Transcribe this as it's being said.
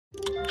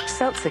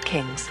Seltzer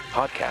Kings.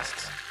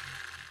 Podcasts.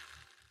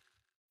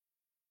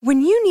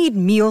 When you need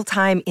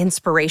mealtime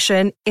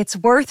inspiration, it's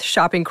worth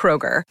shopping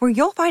Kroger, where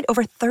you'll find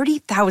over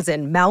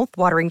 30,000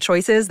 mouth-watering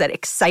choices that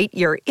excite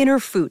your inner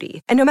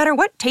foodie. And no matter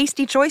what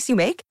tasty choice you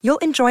make, you'll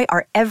enjoy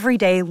our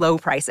everyday low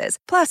prices,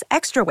 plus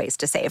extra ways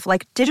to save,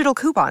 like digital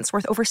coupons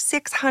worth over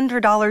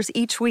 $600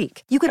 each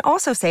week. You can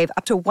also save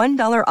up to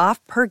 $1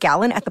 off per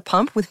gallon at the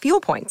pump with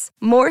fuel points.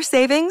 More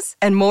savings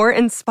and more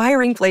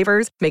inspiring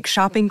flavors make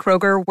shopping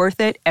Kroger worth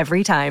it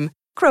every time.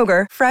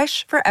 Kroger,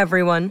 fresh for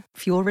everyone.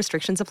 Fuel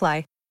restrictions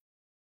apply.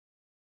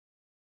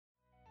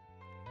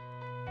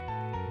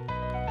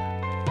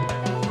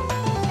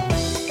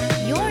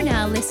 You're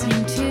now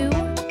listening to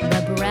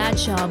The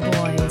Bradshaw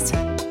Boys,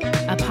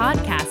 a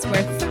podcast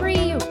where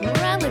three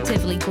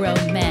relatively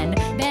grown men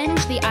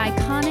binge the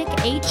iconic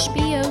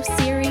HBO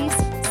series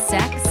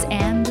Sex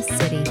and the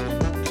City.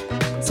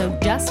 So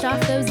dust off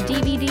those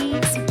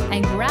DVDs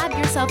and grab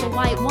yourself a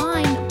white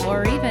wine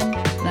or even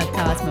a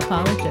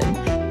Cosmopolitan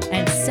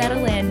and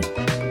settle in.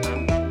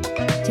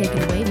 Take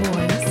it away,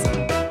 boys.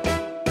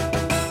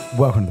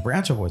 Welcome to The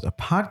Bradshaw Boys, a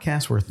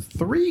podcast where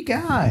three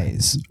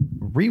guys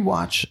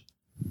rewatch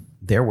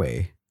their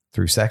way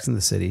through Sex and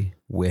the City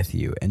with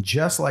you. And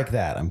just like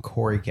that, I'm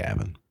Corey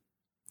Gavin.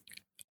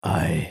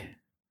 I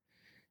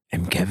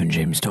am Kevin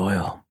James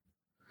Doyle.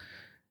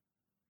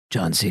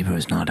 John Sieber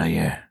is not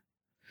here.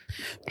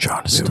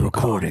 John is We're still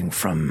recording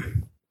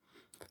from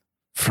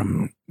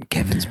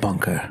Kevin's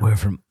bunker.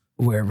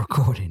 We're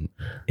recording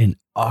in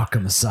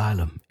Arkham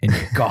Asylum in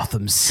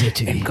Gotham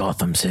City. In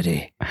Gotham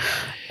City.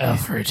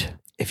 Alfred.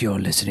 If you're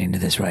listening to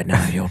this right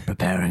now, you're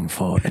preparing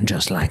for, and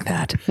just like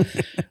that,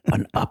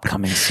 an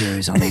upcoming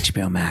series on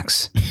HBO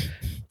Max.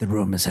 The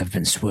rumors have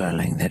been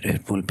swirling that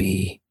it will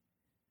be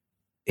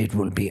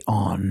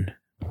on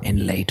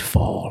in late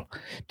fall.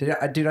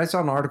 Dude, I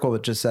saw an article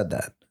that just said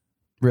that.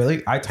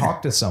 Really? I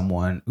talked to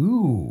someone.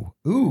 Ooh,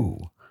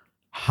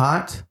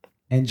 hot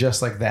and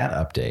just like that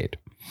update.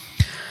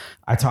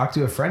 I talked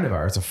to a friend of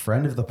ours, a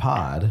friend of the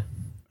pod,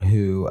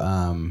 who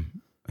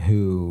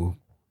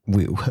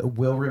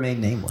will remain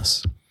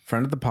nameless.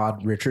 Friend of the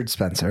pod, Richard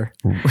Spencer.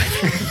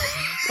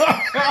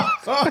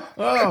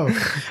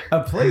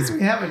 A place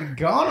we haven't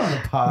gone on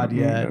the pod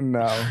yet.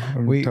 No,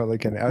 I'm totally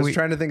kidding. I was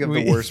trying to think of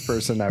the worst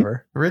person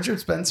ever. Richard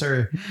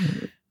Spencer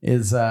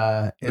is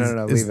no,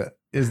 leave it.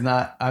 Is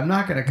not. I'm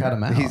not going to cut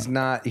him out. He's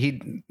not. He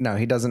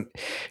doesn't.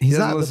 He's doesn't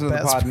not listen the to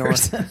the best pod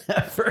person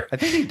ever. I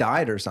think he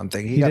died or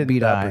something. He got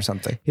beat up or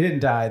something. He didn't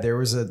die. There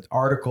was an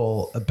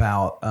article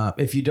about.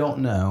 If you don't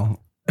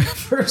know.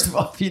 First of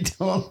all, if you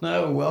don't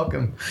know,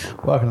 welcome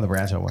to the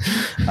Bradshaw Boys.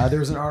 There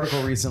was an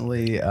article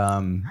recently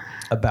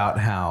about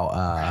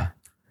how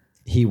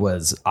he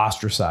was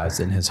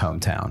ostracized in his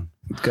hometown.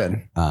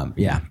 Good.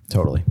 Yeah,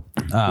 totally.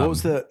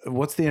 What's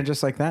the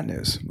just like that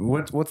news?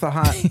 What's the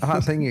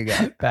hot thing you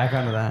got? Back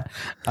onto that.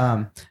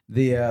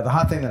 The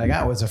hot thing that I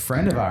got was a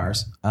friend of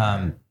ours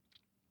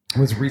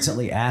was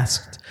recently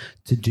asked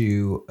to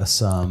do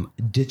some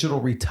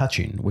digital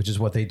retouching, which is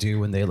what they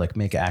do when they like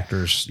make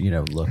actors,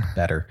 look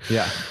better.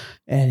 Yeah.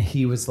 And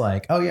he was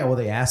like, oh yeah, well,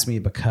 they asked me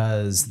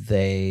because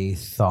they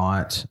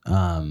thought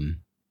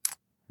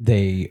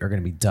they are going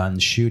to be done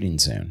shooting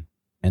soon.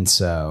 And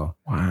so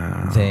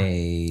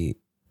they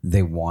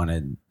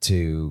wanted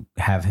to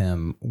have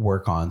him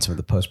work on some of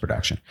the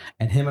post-production.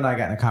 And him and I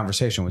got in a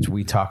conversation, which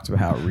we talked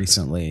about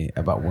recently,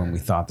 about when we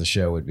thought the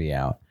show would be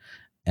out.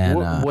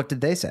 And what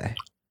did they say?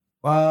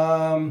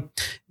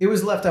 It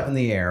was left up in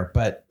the air,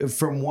 but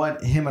from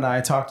what him and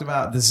I talked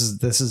about, this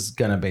is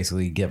gonna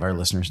basically give our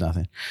listeners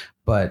nothing,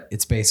 but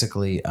it's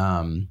basically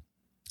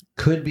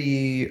could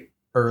be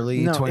early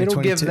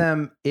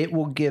 2022. It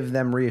will give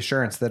them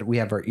reassurance that we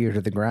have our ear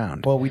to the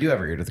ground. Well, we do have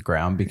our ear to the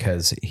ground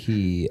because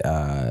he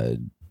I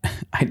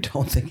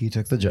don't think he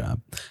took the job.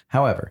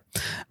 However,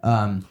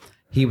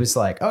 he was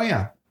like, oh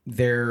yeah,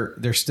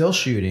 they're still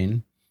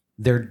shooting.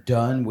 They're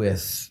done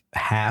with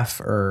half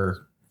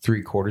or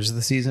 3/4 of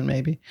the season,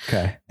 maybe.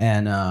 Okay.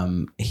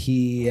 And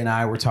he and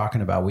I were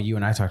talking about what you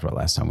and I talked about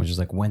last time, which is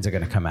like, when's it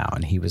going to come out?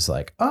 And he was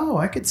like, oh,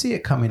 I could see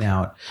it coming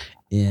out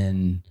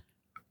in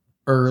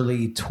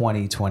early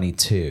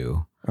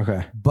 2022.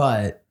 Okay.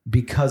 But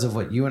because of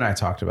what you and I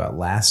talked about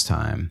last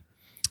time,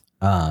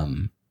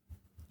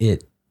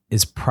 it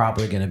is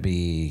probably going to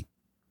be,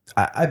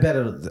 I bet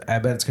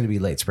it's going to be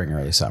late spring,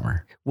 early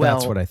summer. Well,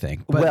 that's what I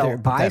think. But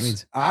that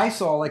means I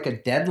saw like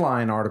a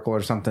Deadline article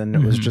or something.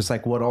 It was just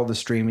like what all the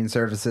streaming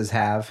services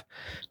have.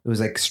 It was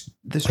like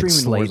the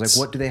streaming wars. Like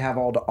what do they have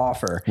all to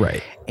offer?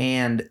 Right.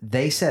 And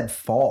they said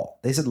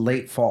fall. They said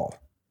late fall.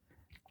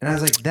 And I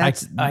was like,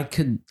 that's...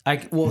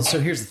 Well, so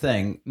here's the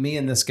thing. Me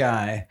and this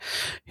guy,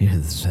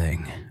 here's the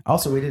thing.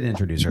 Also, we did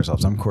introduce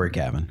ourselves. I'm Corey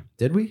Gavin.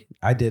 Did we?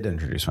 I did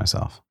introduce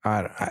myself.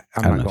 I'm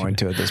not going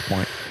to at this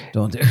point.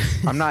 Don't do it.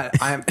 I'm not...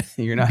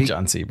 You're not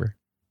John Sieber.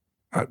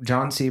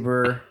 John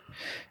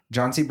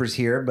Sieber's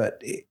here,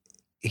 but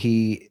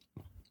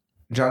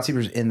John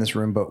Sieber's in this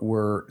room, but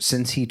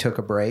since he took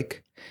a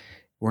break,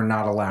 we're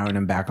not allowing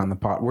him back on the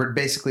pod. We're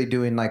basically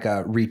doing like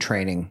a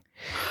retraining.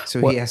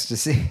 So he has to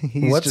see.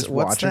 He's just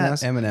watching that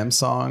us. Eminem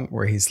song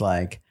where he's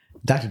like,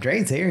 Dr.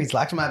 Dre's here. He's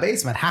locked in my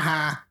basement. Ha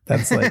ha.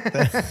 That's like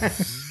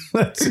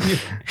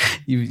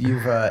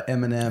you've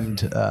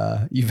Eminem'd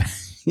you've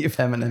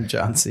Eminem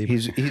John C.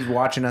 He's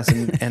watching us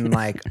and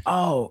like,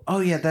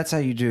 oh yeah, that's how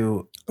you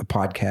do a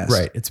podcast.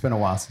 Right. It's been a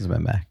while since I've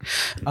been back.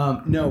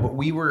 No, but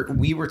we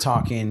were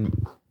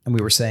talking and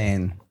we were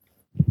saying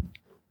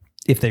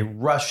if they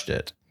rushed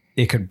it,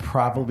 it could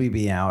probably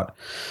be out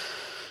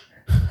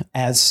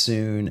as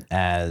soon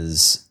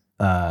as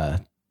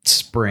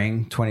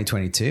spring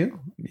 2022.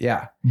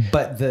 Yeah.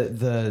 But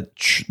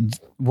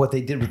what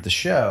they did with the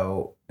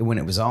show when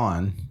it was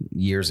on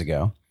years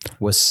ago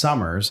was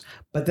summers.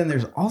 But then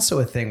there's also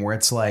a thing where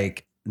it's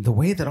like the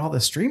way that all the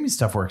streaming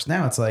stuff works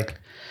now, it's like,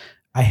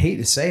 I hate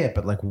to say it,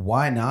 but like,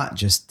 why not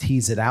just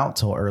tease it out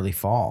till early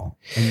fall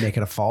and make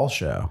it a fall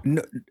show?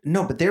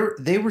 No, but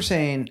they were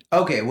saying,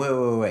 okay,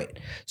 wait.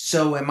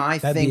 So am I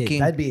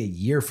thinking that'd be a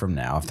year from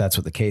now if that's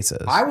what the case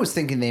is? I was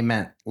thinking they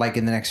meant like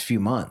in the next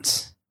few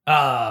months.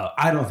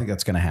 I don't think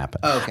that's going to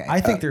happen. Okay. I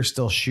think they're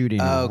still shooting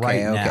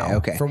right now.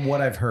 Okay. From what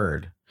I've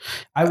heard.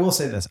 I will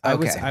say this. I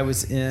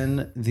was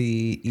in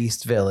the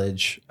East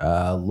Village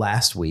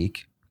last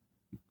week.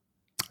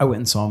 I went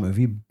and saw a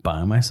movie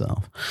by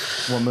myself.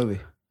 What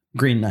movie?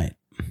 Green Knight.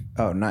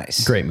 Oh,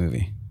 nice. Great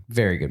movie.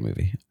 Very good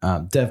movie.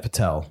 Dev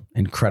Patel,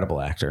 incredible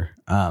actor.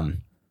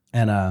 And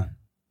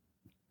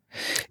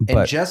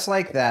just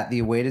like that, the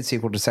awaited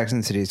sequel to Sex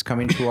and the City is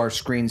coming to our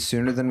screens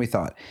sooner than we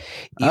thought.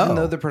 Even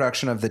though the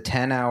production of the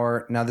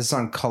 10-hour... Now, this is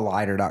on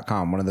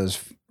Collider.com, one of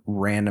those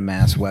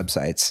random-ass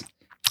websites.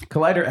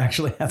 Collider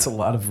actually has a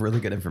lot of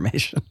really good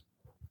information.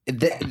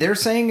 They're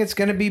saying it's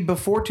going to be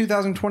before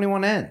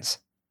 2021 ends.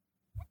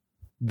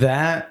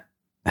 That,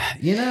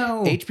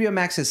 HBO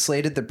Max has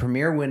slated the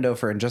premiere window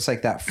for And Just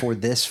Like That for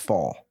this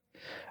fall.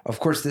 Of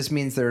course, this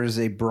means there is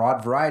a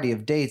broad variety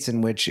of dates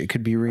in which it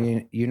could be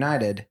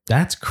reunited.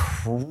 That's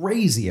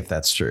crazy if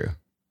that's true.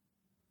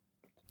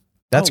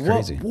 That's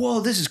crazy. Whoa,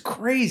 this is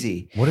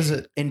crazy. What is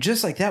it? And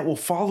Just Like That will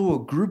follow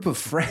a group of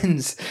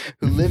friends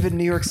who live in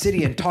New York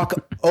City and talk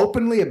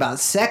openly about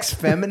sex,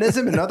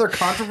 feminism, and other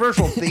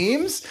controversial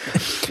themes.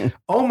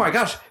 Oh my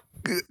gosh.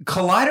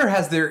 Collider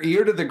has their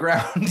ear to the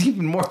ground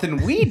even more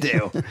than we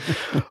do.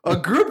 A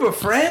group of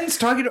friends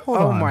talking to...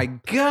 my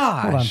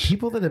gosh. Hold on.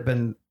 People that have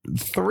been...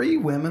 3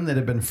 women that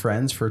have been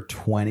friends for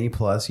 20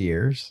 plus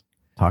years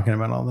talking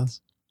about all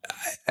this.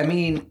 I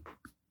mean...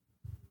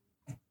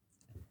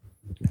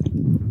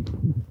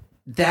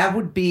 That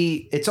would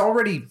be... It's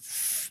already...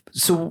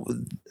 So...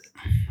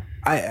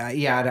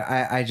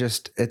 I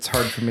just... It's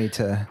hard for me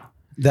to...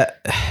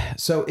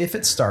 So if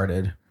it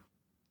started...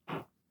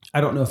 I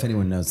don't know if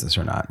anyone knows this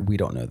or not. We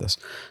don't know this.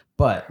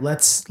 But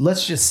let's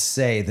just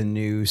say the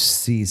new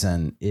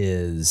season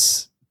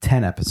is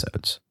 10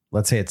 episodes.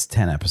 Let's say it's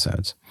 10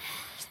 episodes.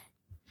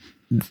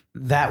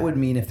 That would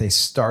mean if they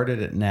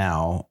started it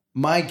now,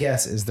 my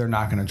guess is they're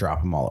not going to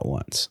drop them all at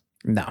once.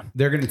 No.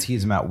 They're going to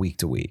tease them out week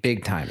to week.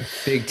 Big time.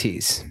 Big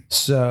tease.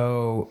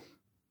 So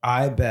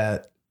I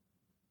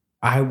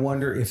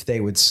wonder if they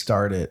would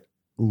start it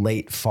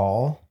late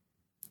fall,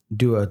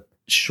 do a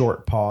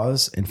short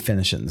pause and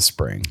finish it in the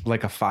spring.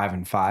 Like a 5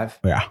 and 5?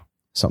 Yeah.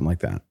 Something like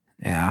that.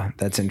 Yeah,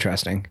 that's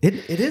interesting.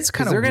 It is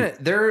kind of...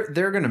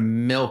 They're gonna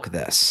milk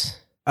this.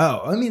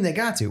 Oh, I mean, they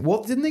got to.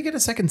 Well, didn't they get a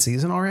second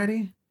season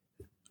already?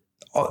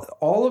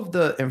 All of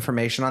the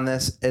information on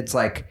this, it's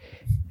like,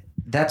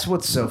 that's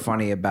what's so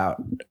funny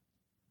about,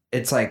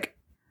 it's like,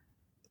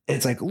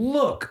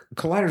 look,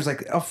 Collider's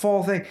like a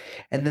fall thing.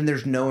 And then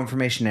there's no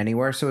information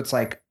anywhere. So it's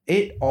like,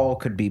 it all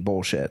could be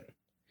bullshit.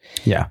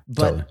 Yeah.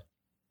 But totally.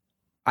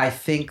 I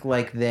think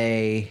like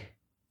there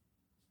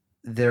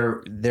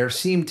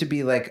seemed to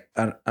be like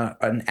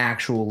an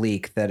actual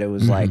leak that it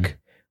was like,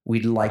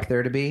 we'd like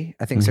there to be.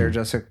 I think Sarah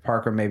Jessica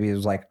Parker maybe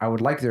was like, I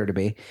would like there to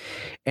be.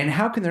 And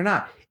how can there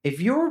not? If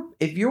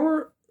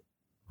your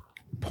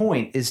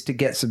point is to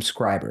get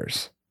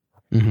subscribers,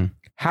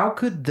 how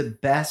could the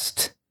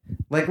best,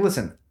 like,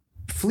 listen,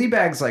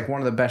 Fleabag's like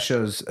one of the best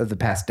shows of the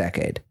past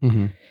decade.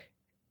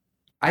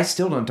 I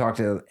still don't talk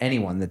to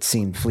anyone that's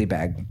seen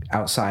Fleabag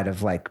outside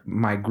of like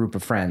my group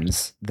of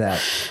friends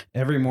that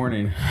every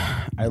morning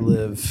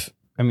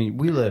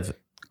we live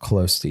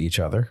close to each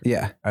other.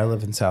 Yeah. I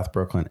live in South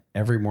Brooklyn.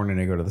 Every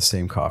morning I go to the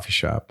same coffee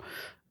shop,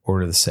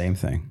 order the same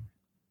thing,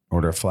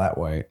 order a flat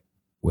white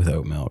with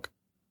oat milk.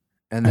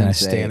 And then I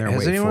stand there and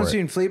wait for it. Has anyone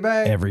seen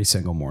Fleabag? Every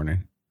single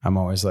morning. I'm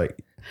always like,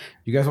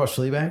 you guys watch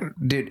Fleabag?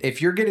 Dude,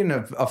 if you're getting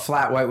a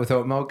flat white with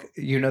oat milk,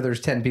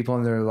 there's 10 people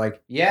in there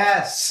like,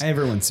 yes.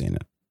 Everyone's seen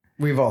it.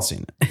 We've all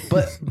seen it.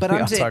 But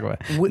I'm saying, talk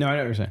about it. No, I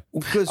know what you're saying.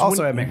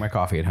 Also, I make my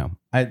coffee at home.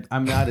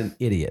 I'm not an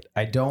idiot.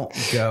 I don't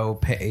go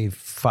pay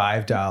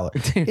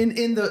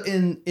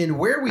 $5 in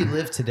where we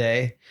live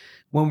today.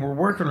 When we're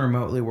working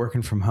remotely,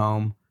 working from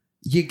home,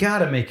 you got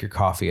to make your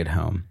coffee at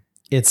home.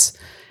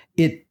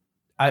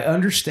 I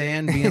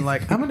understand being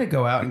like, I'm going to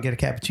go out and get a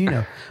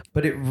cappuccino,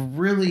 but it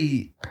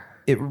really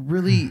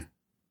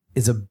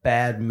is a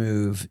bad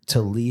move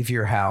to leave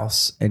your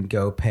house and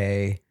go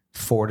pay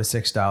 $4 to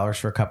 $6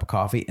 for a cup of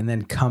coffee and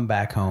then come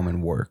back home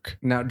and work.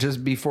 Now,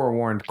 just be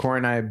forewarned, Corey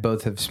and I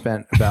both have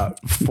spent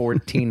about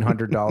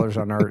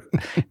 $1,400 on our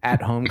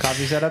at-home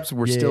coffee setups.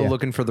 We're still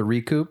looking for the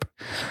recoup.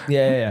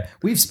 Yeah.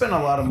 We've spent a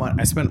lot of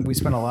money. We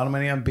spent a lot of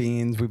money on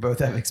beans. We both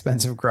have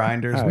expensive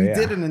grinders. We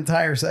did an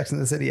entire Sex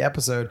and the City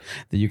episode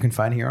that you can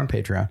find here on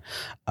Patreon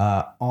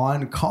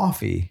on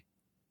coffee.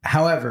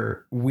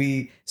 However,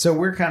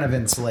 we're kind of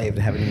enslaved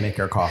to having to make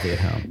our coffee at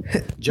home.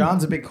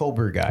 John's a big cold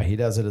brew guy. He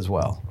does it as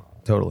well.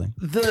 Totally.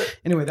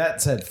 Anyway,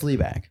 that said,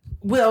 Fleabag.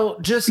 Well,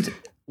 just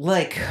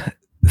like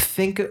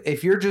think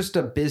if you're just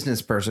a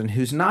business person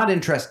who's not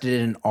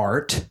interested in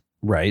art,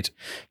 right?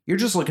 You're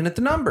just looking at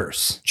the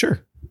numbers.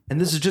 Sure.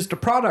 And this is just a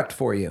product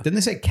for you. Didn't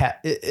they say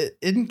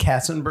isn't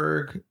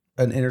Katzenberg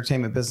an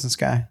entertainment business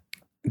guy?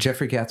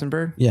 Jeffrey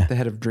Katzenberg? Yeah. The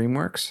head of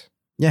DreamWorks?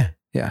 Yeah.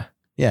 Yeah.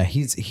 Yeah,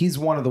 he's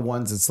one of the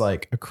ones that's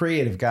like a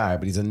creative guy,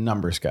 but he's a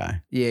numbers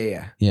guy.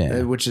 Yeah.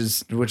 Which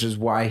is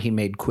why he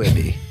made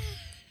Quibi.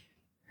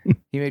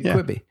 He made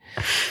Quibi.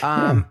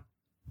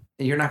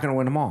 You're not going to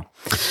win them all,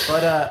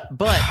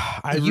 but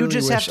you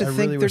just have to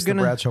think they're going to.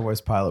 The Bradshaw Boys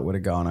pilot would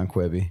have gone on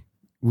Quibi.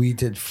 We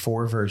did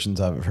 4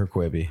 versions of it for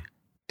Quibi,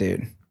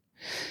 dude.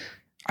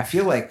 I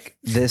feel like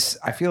this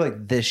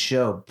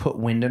show put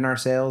wind in our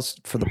sails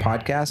for the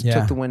podcast.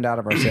 Took the wind out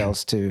of our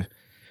sails to.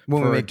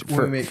 When we make Quib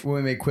Boys, when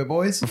we make Quib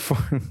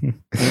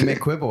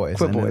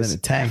Boys, and then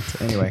it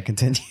tanked. Anyway,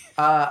 continue.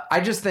 I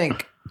just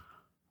think,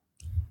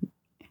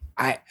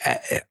 I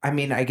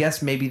mean, I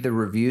guess maybe the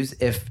reviews,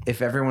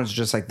 if everyone's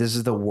just like, this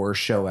is the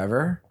worst show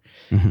ever,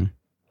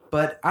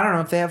 but I don't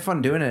know if they have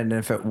fun doing it, and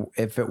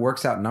if it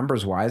works out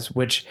numbers wise.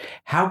 Which,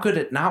 how could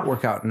it not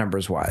work out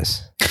numbers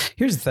wise?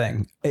 Here's the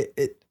thing.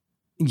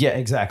 Yeah,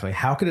 exactly.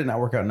 How could it not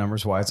work out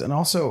numbers wise? And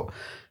also,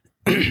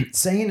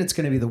 saying it's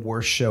going to be the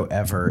worst show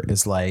ever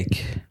is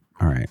like,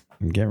 all right,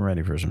 I'm getting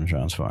ready for some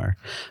shots fired.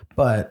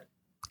 But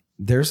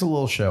there's a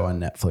little show on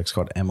Netflix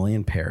called Emily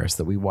in Paris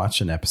that we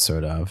watched an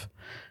episode of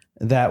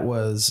that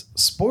was,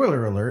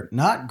 spoiler alert,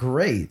 not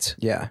great.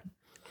 Yeah.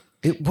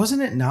 It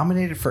wasn't it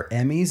nominated for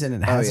Emmys and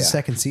it has a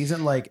second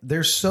season. Like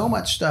there's so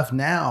much stuff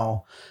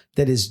now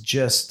that is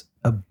just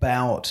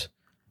about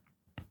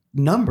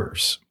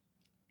numbers.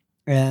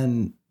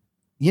 And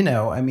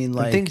I mean,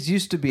 like things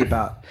used to be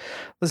about,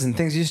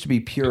 things used to be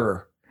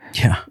pure.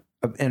 Yeah.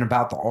 And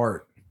about the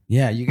art.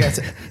 Yeah. You guys,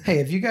 hey,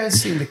 have you guys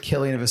seen The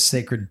Killing of a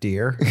Sacred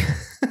Deer?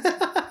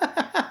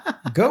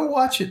 Go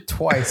watch it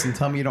twice and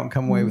tell me you don't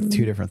come away with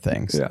 2 different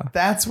things. Yeah.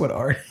 That's what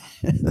art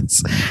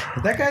is.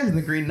 That guy's in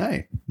The Green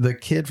Knight. The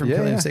kid from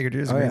Killing of a Sacred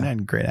Deer is The Green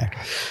Knight. Great actor.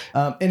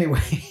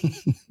 Anyway,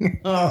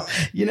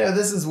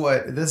 this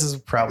is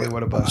probably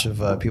what a bunch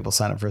of people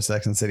sign up for a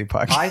Sex and the City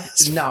podcast.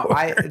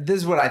 This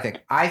is what I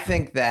think. I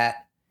think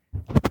that,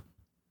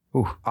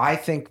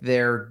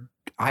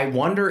 I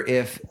wonder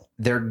if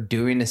they're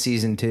doing a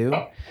season 2.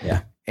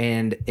 Yeah.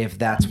 And if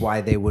that's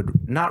why they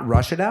would not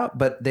rush it out,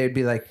 but they'd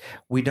be like,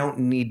 we don't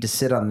need to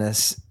sit on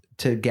this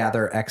to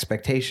gather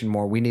expectation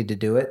more. We need to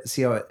do it,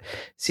 see how it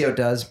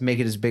does, make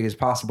it as big as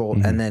possible,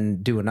 and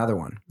then do another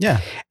one.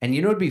 Yeah. And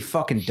it'd be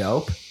fucking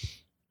dope.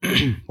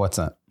 What's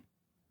that?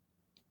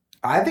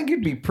 I think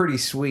it'd be pretty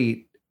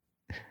sweet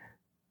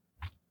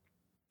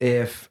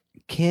if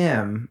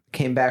Kim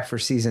came back for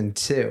season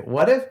 2.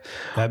 What if?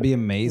 That'd be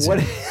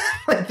amazing.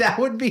 That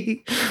would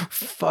be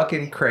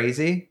fucking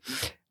crazy.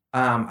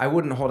 I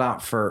wouldn't hold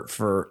out for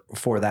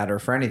that or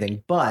for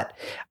anything, but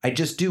I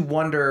just do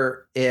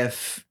wonder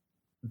if,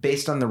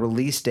 based on the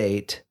release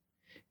date,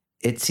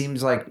 it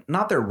seems like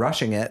not they're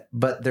rushing it,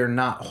 but they're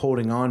not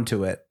holding on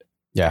to it.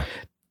 Yeah.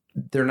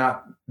 They're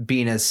not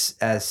being as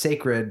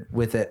sacred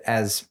with it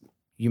as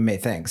you may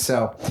think.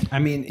 So, I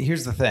mean,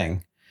 here's the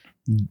thing.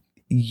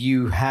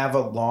 You have a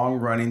long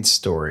running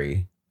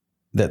story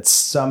that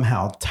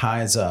somehow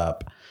ties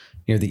up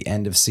near the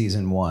end of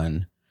season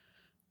 1,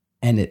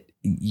 and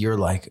you're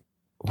like,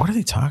 what are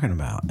they talking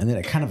about? And then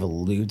it kind of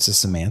alludes to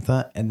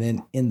Samantha. And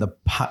then in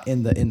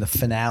the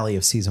finale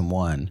of season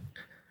 1,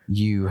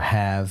 you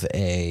have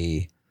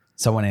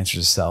someone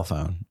answers a cell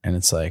phone and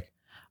it's like,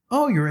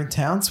 oh, you're in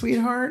town,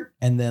 sweetheart.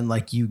 And then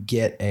like you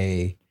get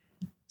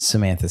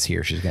Samantha's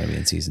here. She's going to be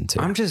in season 2.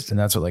 And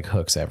that's what like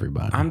hooks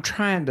everybody.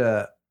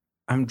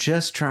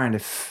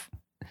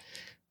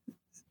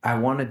 I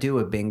want to do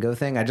a bingo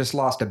thing. I just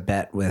lost a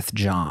bet with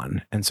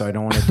John, and so I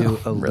don't want to do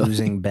a really?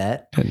 losing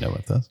bet. I didn't know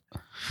what this.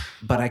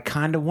 But I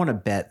kind of want to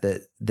bet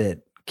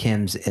that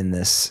Kim's in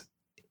this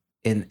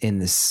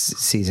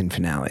season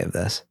finale of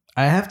this.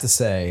 I have to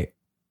say,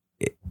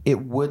 it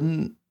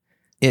wouldn't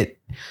surprise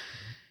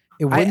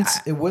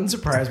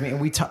me.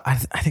 And I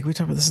think we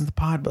talked about this in the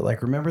pod, but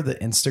like, remember the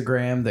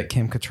Instagram that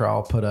Kim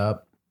Cattrall put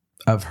up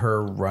of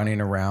her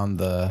running around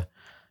the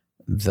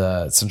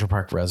Central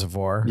Park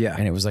Reservoir? Yeah.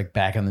 And it was like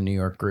back in the New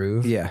York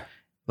groove. Yeah.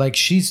 Like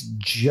she's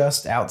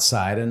just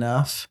outside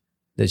enough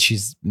that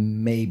she's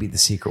maybe the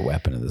secret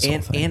weapon of this whole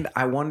thing. And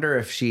I wonder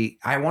if she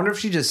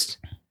just,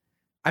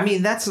 I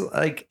mean, that's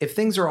like, if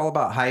things are all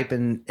about hype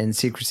and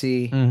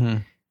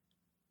secrecy,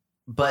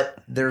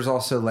 but there's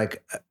also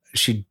like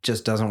she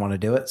just doesn't want to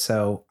do it.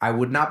 So I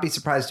would not be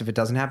surprised if it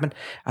doesn't happen.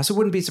 I also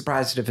wouldn't be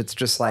surprised if it's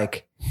just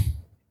like,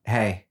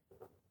 hey,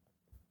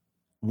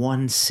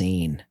 one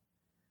scene.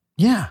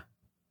 Yeah.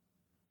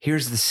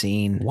 Here's the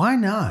scene. Why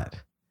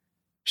not?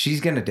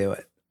 She's going to do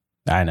it.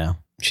 I know.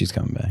 She's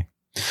coming back.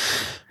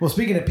 Well,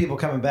 speaking of people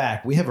coming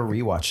back, we have a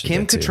rewatch.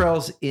 Kim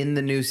Cattrall's in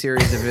the new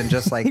series of Been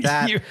Just Like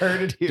That. You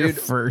heard it here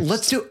first.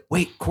 Let's do it.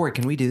 Wait, Corey,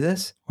 can we do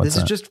this? What's This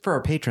that? is just for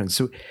our patrons.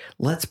 So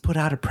let's put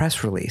out a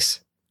press release.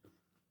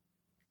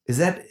 Is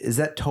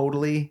that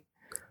totally?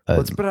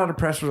 Let's put out a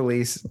press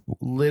release.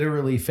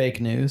 Literally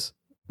fake news.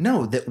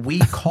 No, that we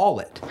call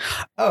it.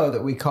 Oh,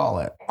 that we call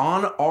it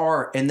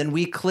And then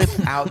we clip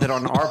out that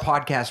on our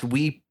podcast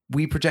we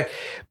project.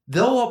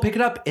 They'll all pick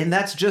it up, and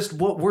that's just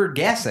what we're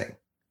guessing.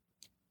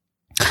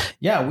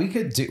 Yeah, we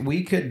could do.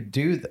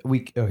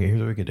 Okay, here's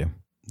what we could do.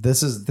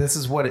 This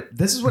is what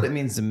it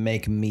means to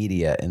make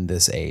media in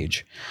this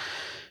age.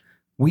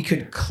 We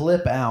could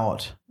clip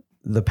out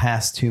the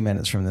past 2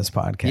 minutes from this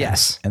podcast,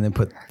 yes, and then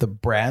put the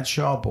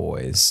Bradshaw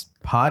Boys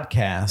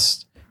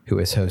podcast, who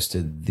has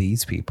hosted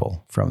these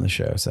people from the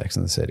show Sex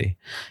and the City,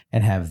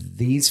 and have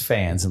these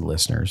fans and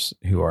listeners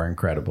who are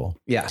incredible.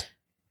 Yeah,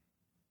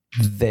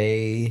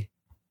 they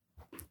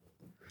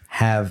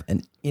have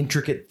an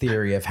intricate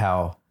theory of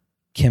how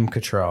Kim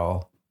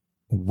Cattrall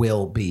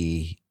will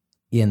be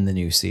in the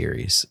new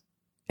series.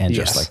 And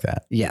just like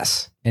that.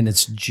 Yes. And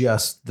it's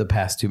just the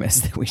past 2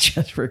 minutes that we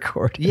just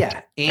recorded.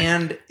 Yeah.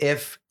 And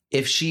if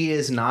she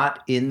is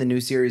not in the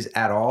new series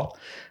at all,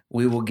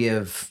 we will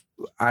give,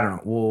 I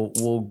don't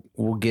know,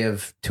 we'll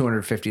give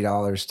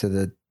 $250 to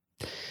the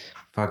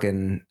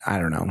fucking, I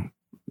don't know,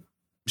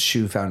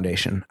 shoe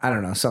foundation. I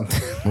don't know, something.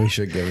 We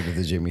should give it to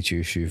the Jimmy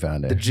Choo Shoe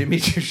Foundation. The Jimmy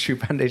Choo Shoe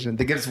Foundation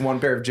that gives one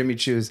pair of Jimmy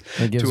Choos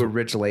to a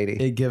rich lady.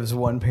 It gives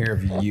one pair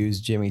of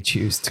used Jimmy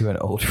Choos to an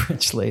old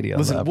rich lady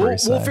on the Upper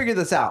East Side. We'll figure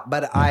this out,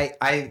 but I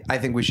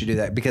think we should do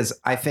that because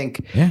I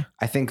think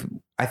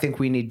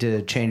we need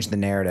to change the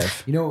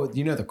narrative. You know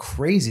the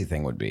crazy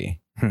thing would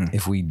be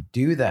if we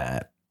do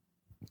that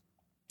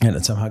and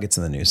it somehow gets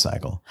in the news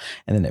cycle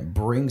and then it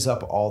brings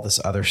up all this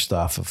other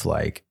stuff of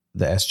like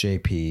the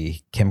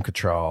SJP, Kim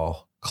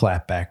Cattrall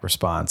clapback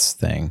response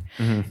thing.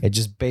 Mm-hmm. It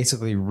just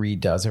basically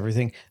redoes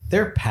everything.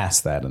 They're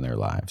past that in their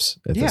lives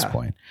at this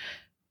point.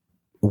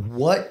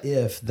 What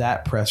if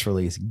that press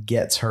release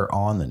gets her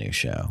on the new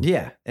show?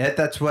 Yeah,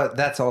 that's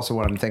also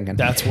what I'm thinking.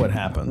 That's what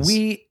happens.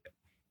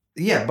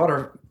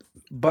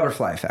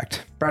 Butterfly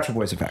effect, Bradshaw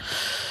Boys effect,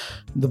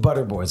 the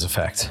Butter Boys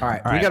effect. All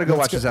right, we got to go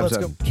watch this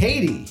episode. Let's go.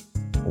 Katie,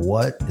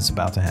 what is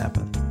about to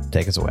happen?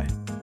 Take us away.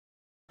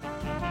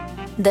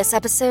 This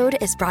episode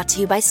is brought to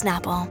you by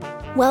Snapple.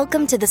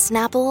 Welcome to the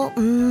Snapple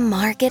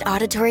Market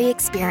Auditory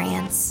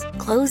Experience.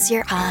 Close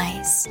your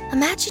eyes.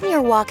 Imagine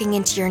you're walking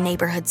into your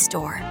neighborhood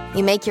store.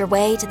 You make your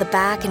way to the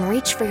back and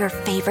reach for your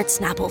favorite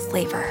Snapple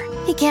flavor.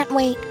 You can't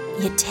wait.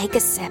 You take a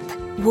sip.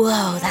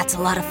 Whoa, that's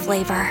a lot of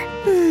flavor.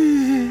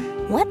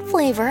 What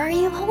flavor are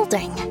you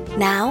holding?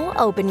 Now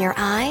open your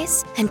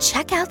eyes and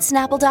check out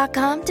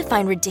Snapple.com to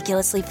find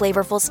ridiculously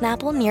flavorful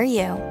Snapple near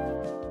you.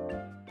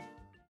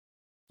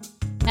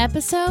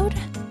 Episode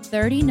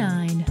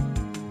 39.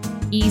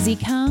 Easy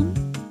come,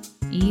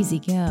 easy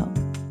go.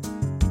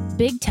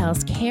 Big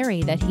tells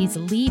Carrie that he's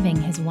leaving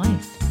his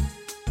wife.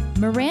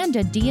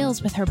 Miranda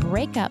deals with her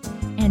breakup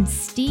and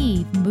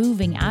Steve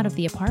moving out of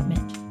the apartment.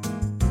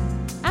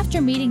 After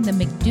meeting the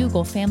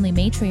McDougal family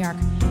matriarch,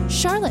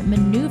 Charlotte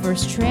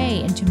maneuvers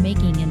Trey into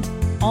making an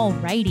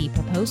alrighty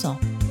proposal.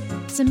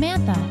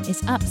 Samantha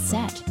is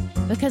upset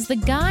because the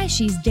guy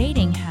she's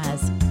dating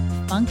has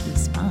funky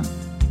spunk.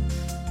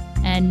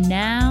 And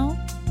now,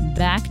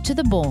 back to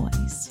the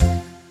boys.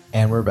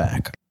 And we're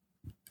back.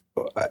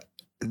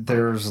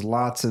 There's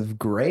lots of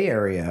gray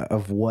area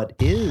of what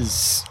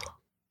is.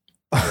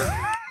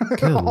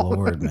 Good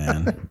Lord,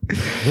 man.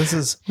 This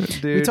is,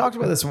 dude. We talked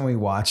about this when we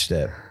watched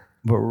it,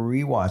 but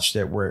we rewatched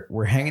it.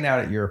 We're hanging out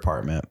at your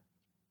apartment.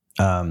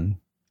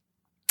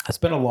 It's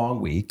been a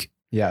long week.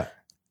 Yeah.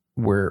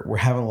 We're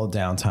having a little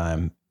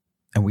downtime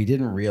and we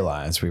didn't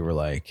realize we were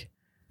like,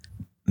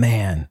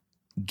 man,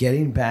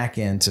 getting back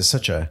into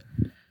such a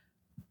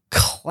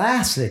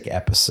classic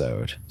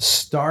episode,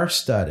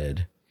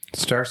 star-studded,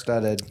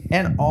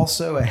 and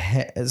also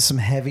some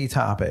heavy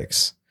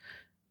topics.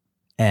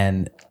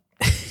 And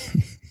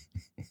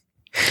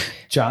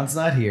John's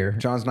not here.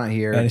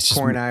 And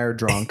Corey and I are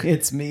drunk.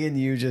 It's me and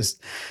you.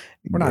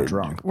 We're not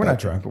drunk.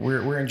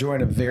 We're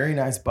enjoying a very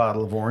nice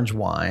bottle of orange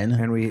wine,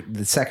 and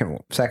the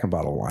second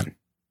bottle of wine.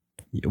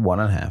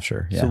 1.5,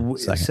 sure. Yeah.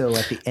 So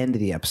at the end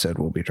of the episode,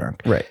 we'll be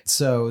drunk. Right.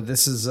 So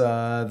this is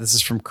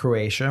from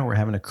Croatia. We're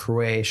having a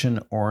Croatian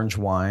orange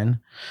wine.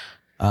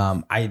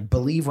 I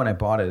believe when I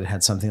bought it, it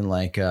had something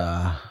like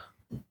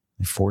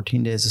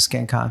 14 days of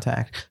skin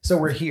contact. So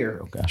we're here.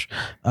 Oh gosh.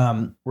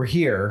 We're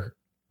here,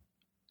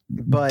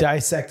 but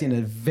dissecting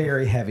a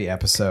very heavy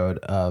episode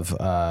of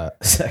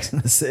Sex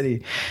and the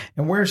City.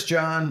 And where's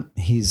John?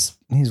 He's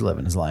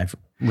living his life,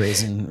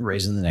 raising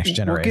the next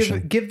generation.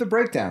 Well, give the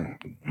breakdown.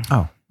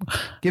 Oh.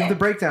 Give the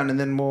breakdown and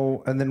then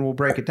we'll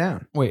break it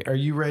down. Wait, are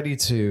you ready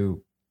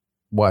to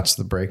watch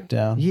the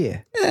breakdown?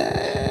 Yeah.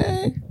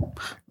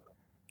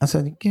 I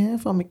said, you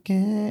can't for me,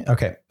 can't.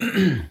 Okay.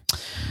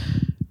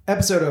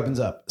 Episode opens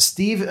up.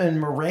 Steve and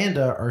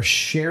Miranda are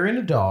sharing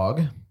a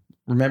dog.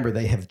 Remember,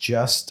 they have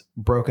just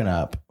broken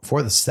up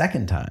for the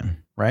second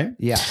time, right?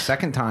 Yeah.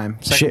 Second time.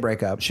 Second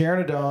breakup.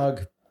 Sharing a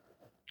dog.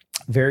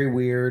 Very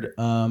weird.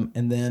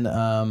 And then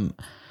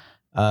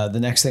the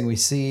next thing we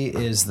see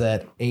is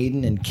that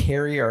Aiden and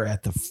Carrie are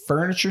at the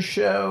furniture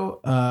show.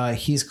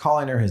 He's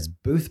calling her his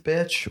booth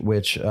bitch,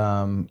 which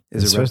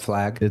Is a red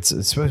flag. It's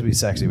supposed to be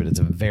sexy, but it's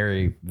a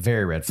very,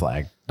 very red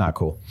flag. Not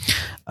cool.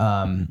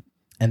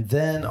 And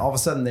then all of a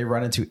sudden they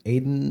run into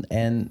Aiden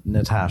and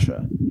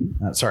Natasha.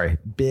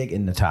 Big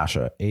and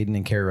Natasha. Aiden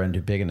and Carrie run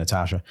into Big and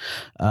Natasha.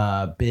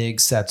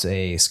 Big sets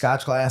a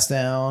scotch glass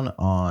down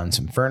on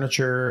some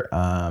furniture.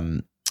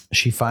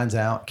 Carrie finds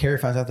out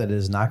that it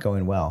is not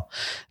going well.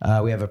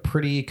 We have a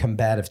pretty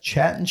combative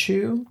chat and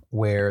chew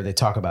where they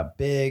talk about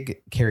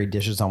Big. Carrie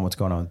dishes on what's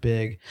going on with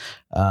Big.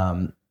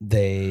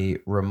 They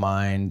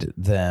remind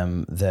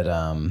them that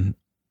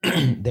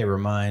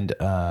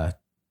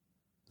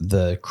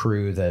the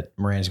crew that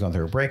Miranda's going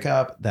through a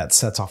breakup. That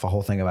sets off a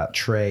whole thing about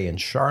Trey and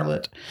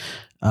Charlotte.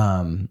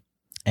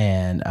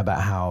 And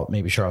about how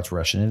maybe Charlotte's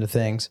rushing into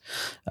things.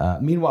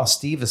 Meanwhile,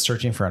 Steve is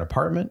searching for an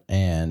apartment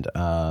and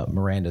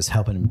Miranda's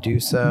helping him do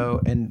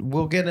so. And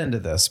we'll get into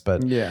this,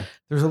 but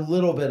there's a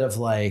little bit of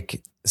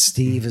like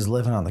Steve is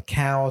living on the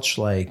couch.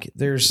 Like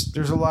there's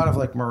a lot of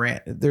like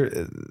Miranda.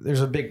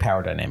 There's a big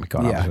power dynamic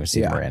going on between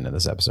Steve and Miranda in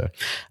this episode.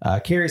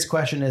 Carrie's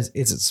question is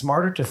it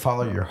smarter to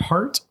follow your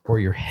heart or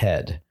your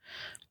head?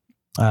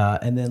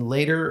 And then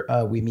later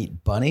we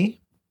meet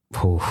Bunny.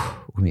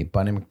 We meet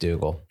Bunny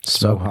McDougal.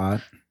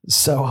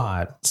 So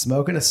hot,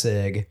 smoking a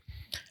cig,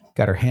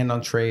 got her hand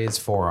on Trey's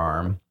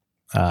forearm.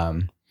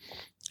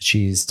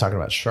 She's talking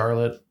about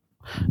Charlotte.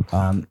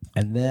 And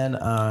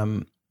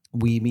then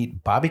we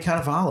meet Bobby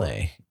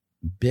Cannavale,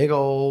 big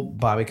old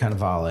Bobby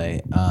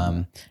Cannavale.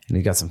 And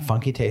he got some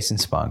funky tasting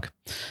spunk.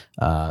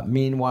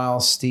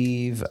 Meanwhile,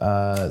 Steve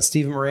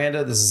and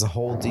Miranda, this is a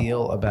whole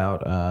deal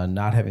about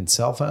not having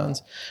cell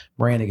phones.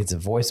 Miranda gets a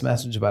voice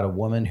message about a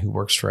woman who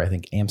works for, I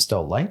think,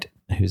 Amstel Light,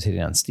 who's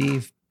hitting on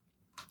Steve.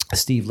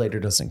 Steve later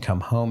doesn't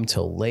come home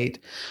till late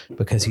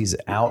because he's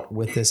out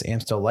with this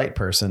Amstel Light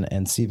person,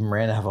 and Steve and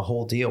Miranda have a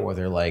whole deal where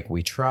they're like,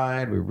 we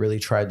really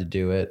tried to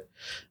do it.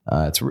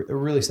 It's a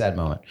really sad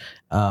moment.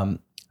 And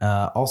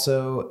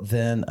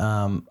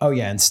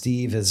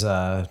Steve is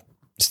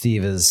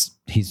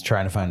he's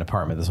trying to find an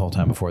apartment this whole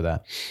time before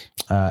that.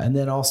 And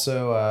then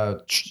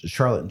also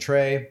Charlotte and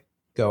Trey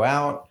go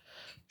out.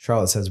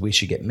 Charlotte says we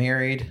should get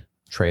married.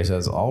 Trey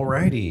says, all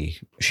righty.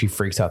 She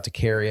freaks out to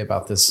Carrie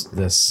about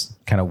this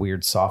kind of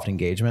weird soft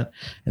engagement.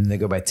 And then they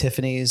go by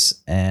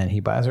Tiffany's and he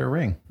buys her a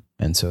ring.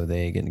 And so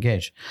they get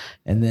engaged.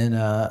 And then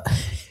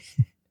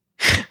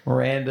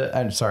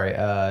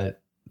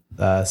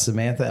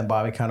Samantha and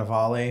Bobby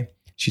Cannavale,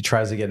 she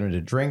tries to get him to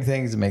drink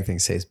things to make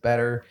things taste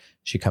better.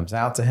 She comes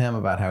out to him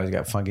about how he's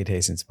got funky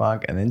tasting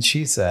spunk. And then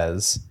she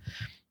says,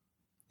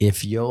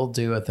 if you'll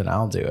do it, then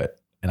I'll do it.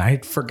 And I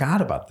forgot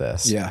about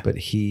this. Yeah. But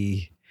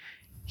he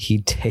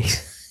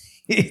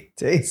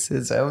tastes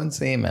his own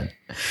semen,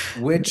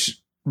 which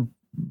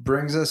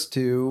brings us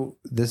to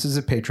this is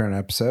a Patreon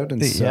episode,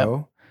 and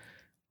so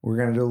we're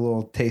gonna do a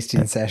little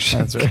tasting session.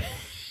 That's right.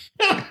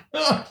 Yeah,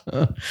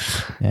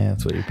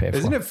 that's what you pay for.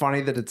 Isn't it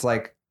funny that it's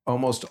like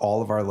almost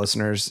all of our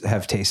listeners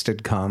have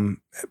tasted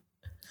cum,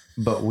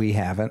 but we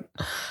haven't?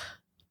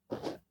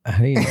 How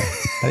do you know?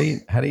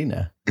 How do you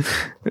know?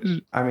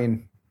 I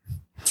mean,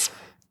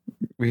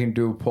 we can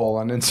do a poll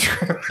on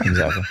Instagram.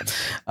 Exactly.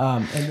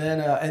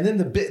 And then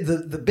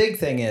the big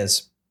thing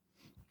is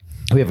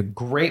we have a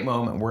great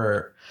moment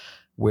where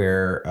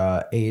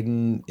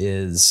Aiden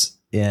is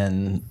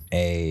in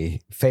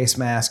a face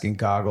mask and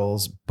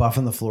goggles,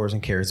 buffing the floors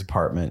in Carrie's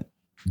apartment,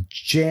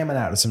 jamming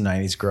out to some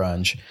 90s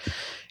grunge.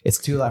 It's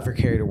too loud for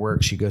Carrie to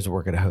work. She goes to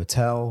work at a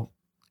hotel.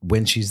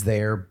 When she's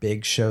there,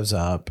 Big shows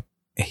up.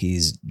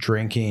 He's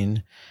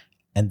drinking.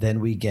 And then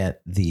we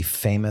get the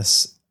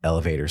famous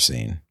elevator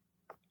scene.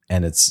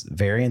 And it's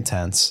very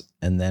intense.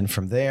 And then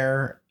from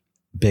there,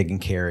 Big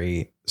and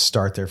Carrie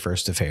start their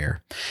first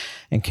affair.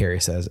 And Carrie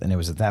says, and it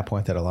was at that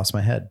point that I lost my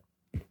head.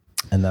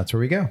 And that's where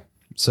we go.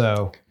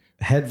 So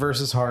head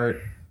versus heart.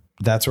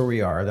 That's where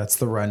we are. That's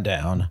the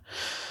rundown.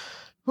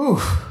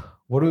 Whew.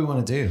 What do we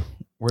want to do?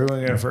 Where do we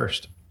want to go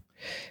first?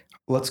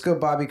 Let's go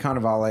Bobby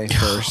Cannavale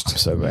first. I'm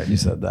so glad you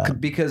said that.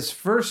 Because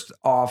first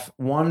off,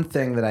 one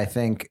thing that I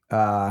think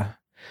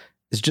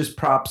is just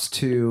props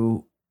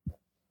to,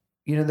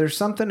 there's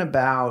something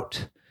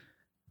about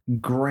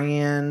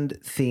grand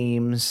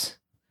themes.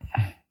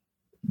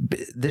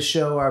 This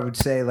show, I would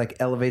say, like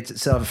elevates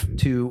itself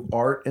to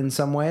art in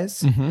some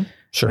ways. Mm-hmm.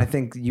 Sure. And I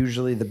think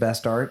usually the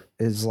best art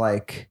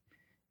doesn't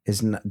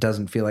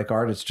feel like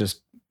art. It's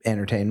just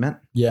entertainment.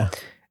 Yeah.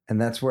 And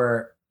that's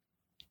where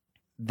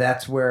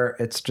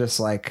it's just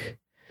like,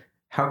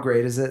 how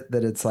great is it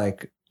that it's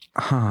like,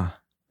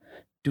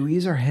 do we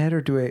use our head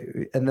or do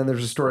we? And then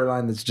there's a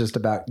storyline that's just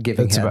about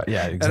giving head.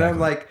 Exactly. And I'm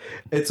like,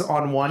 it's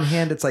on one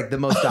hand, it's like the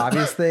most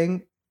obvious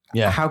thing.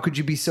 Yeah. How could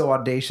you be so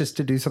audacious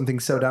to do something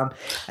so dumb?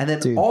 And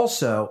then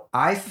also,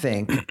 I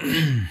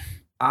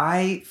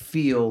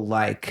feel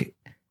like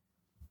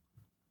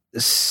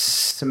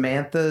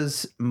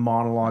Samantha's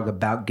monologue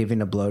about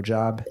giving a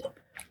blowjob.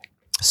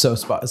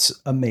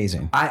 It's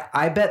amazing.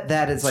 I bet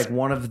that is like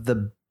one of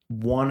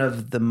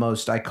the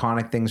most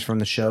iconic things from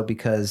the show,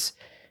 because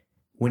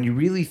when you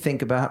really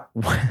think about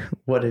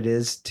what it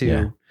is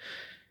to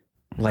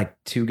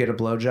to get a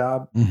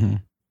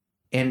blowjob,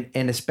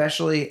 and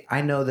especially,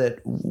 I know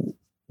that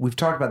we've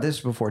talked about this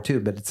before too,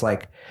 but it's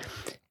like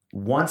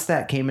once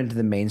that came into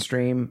the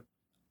mainstream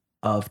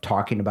of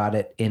talking about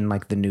it in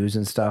like the news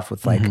and stuff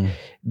with like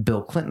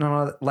Bill Clinton and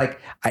all that, like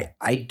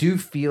I do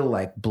feel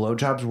like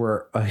blowjobs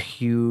were a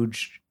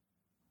huge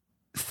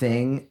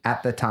thing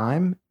at the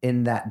time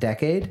in that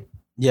decade.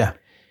 Yeah.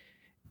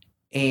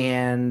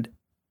 And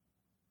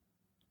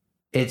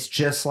it's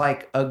just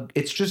like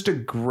it's just a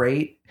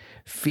great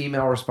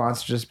female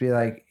response to just be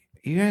like,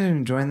 you guys are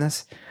enjoying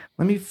this?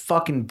 Let me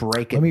fucking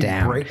break it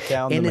down. Break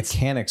down and the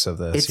mechanics of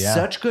this. It's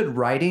such good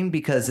writing,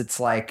 because it's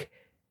like,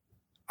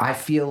 I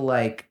feel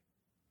like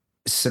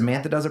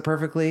Samantha does it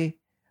perfectly,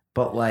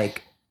 but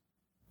like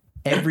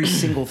every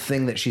single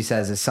thing that she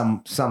says is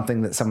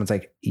something that someone's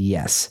like,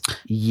 yes.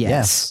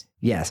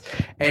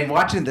 And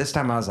watching it this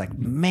time, I was like,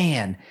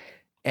 man,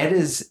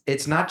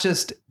 it's not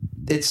just,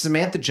 it's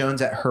Samantha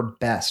Jones at her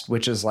best,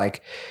 which is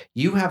like,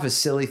 you have a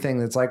silly thing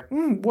that's like,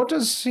 what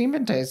does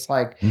semen taste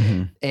like?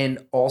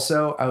 And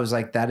also I was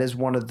like, that is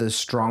one of the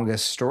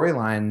strongest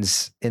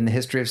storylines in the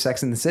history of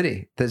Sex and the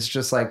City. That's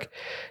just like,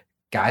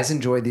 guys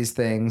enjoy these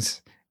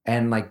things.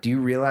 And like, do you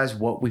realize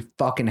what we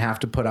fucking have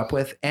to put up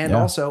with? And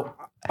also,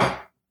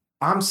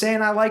 I'm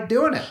saying I like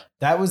doing it.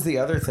 That was the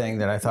other thing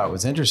that I thought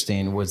was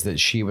interesting, was that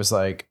she was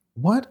like,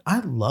 what?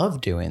 I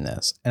love doing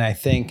this. And I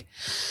think,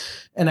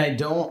 and I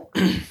don't,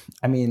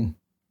 I mean,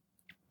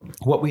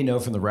 what we know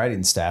from the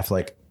writing staff,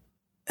 like,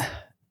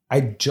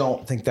 I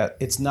don't think that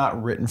it's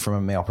not written from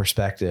a male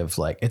perspective.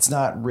 Like, it's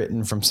not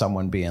written from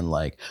someone being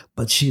like,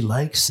 but she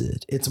likes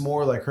it. It's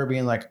more like her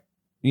being like,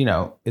 you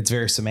know, it's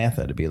very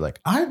Samantha to be like,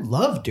 I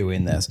love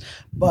doing this,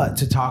 but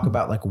to talk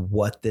about like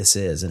what this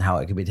is and how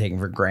it can be taken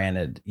for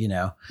granted, you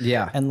know?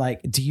 Yeah. And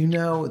like, do you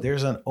know,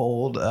 there's an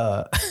old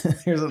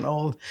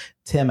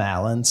Tim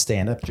Allen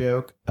stand-up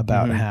joke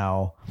about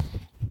how,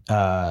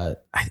 I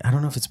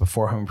don't know if it's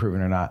before Home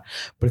Improvement or not,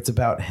 but it's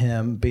about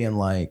him being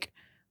like,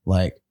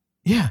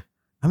 yeah,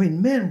 I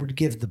mean, men would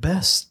give the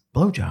best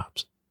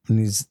blowjobs.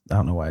 And I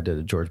don't know why I did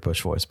a George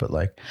Bush voice, but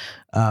like,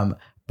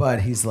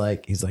 but he's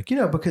like, you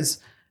know, because,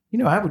 you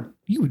know,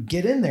 you would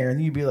get in there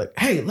and you'd be like,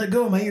 hey, let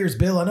go of my ears,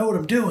 Bill. I know what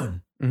I'm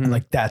doing. And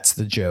like, that's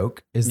the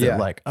joke, is that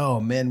like, oh,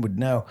 men would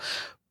know.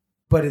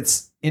 But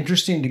it's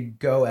interesting to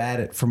go at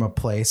it from a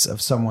place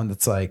of someone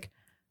that's like,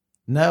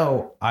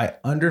 no, I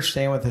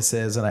understand what this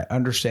is. And I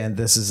understand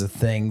this is a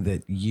thing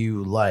that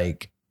you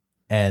like,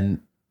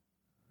 and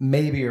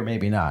maybe or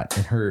maybe not.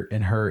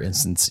 In her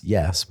instance,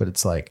 yes. But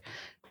it's like,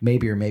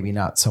 maybe or maybe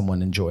not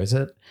someone enjoys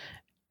it.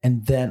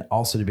 And then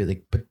also to be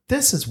like, but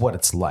this is what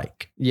it's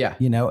like. Yeah.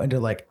 You know, and to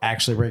like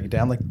actually break it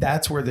down. Like,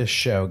 that's where this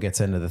show gets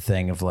into the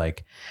thing of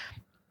like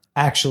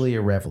actually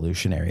a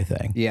revolutionary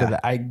thing. Yeah.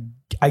 That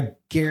I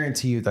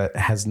guarantee you that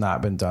has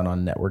not been done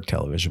on network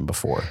television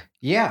before.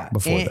 Yeah.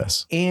 Before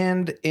this.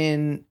 And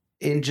in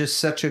just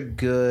such a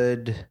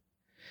good,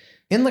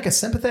 in like a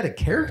sympathetic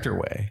character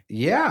way.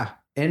 Yeah.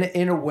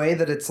 In a way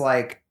that it's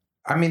like,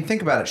 I mean,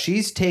 think about it.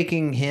 She's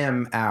taking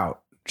him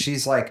out.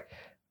 She's like,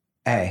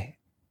 hey,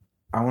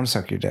 I want to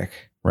suck your dick.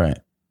 Right.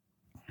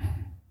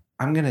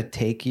 I'm going to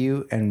take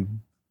you and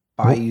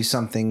buy you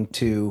something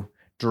to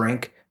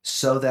drink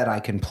so that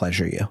I can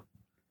pleasure you.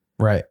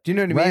 Right. Do you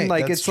know what I mean? Right,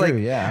 Like, that's it's true.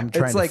 like, yeah, I'm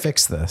trying to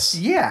fix this.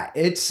 Yeah.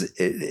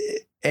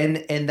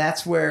 And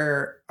that's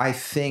where I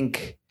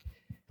think,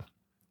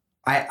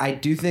 I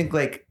do think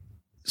like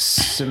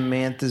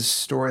Samantha's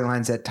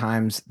storylines at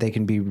times, they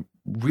can be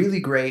really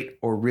great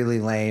or really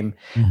lame.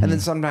 And then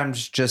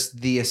sometimes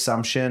just the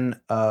assumption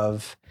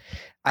of,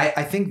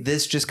 I think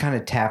this just kind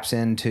of taps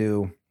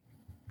into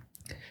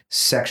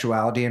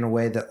sexuality in a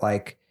way that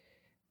like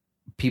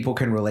people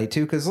can relate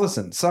to. Cause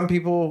listen, some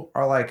people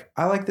are like,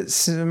 I like that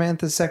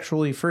Samantha's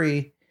sexually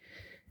free,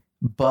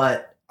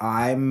 but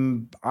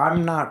I'm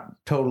not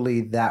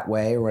totally that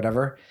way or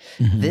whatever.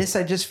 This,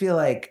 I just feel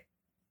like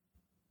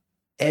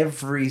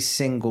every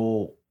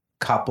single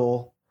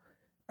couple,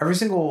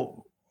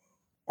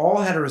 all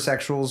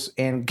heterosexuals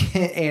and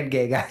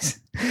gay guys.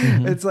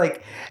 It's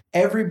like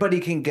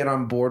everybody can get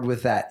on board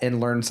with that and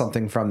learn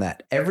something from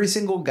that. Every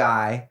single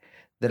guy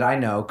that I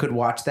know could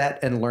watch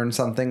that and learn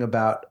something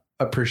about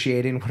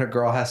appreciating what a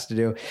girl has to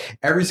do.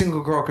 Every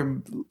single girl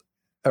can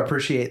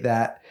appreciate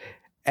that.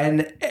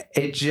 And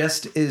it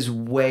just is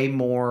way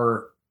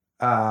more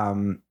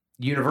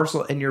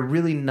universal. And you're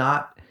really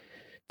not,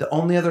 the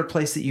only other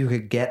place that you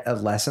could get a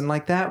lesson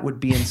like that would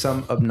be in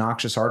some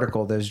obnoxious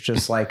article that's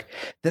just like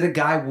that a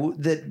guy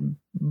that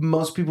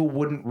most people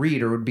wouldn't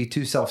read or would be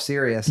too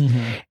self-serious.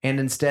 And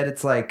instead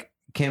it's like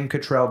Kim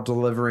Cattrall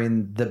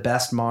delivering the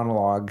best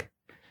monologue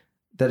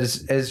that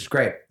is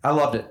great. I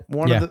loved it.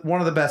 One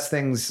of the best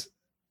things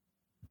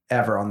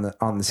ever on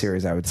the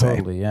series, I would say.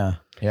 Totally, yeah.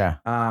 Yeah.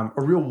 A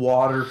real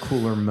water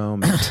cooler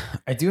moment.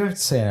 I do have to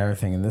say another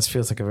thing, and this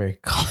feels like a very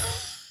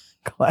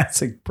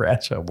classic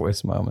Bradshaw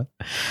Boys moment.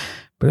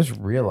 But I just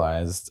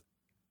realized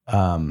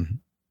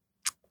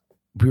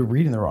we were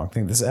reading the wrong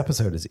thing. This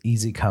episode is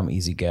Easy Come,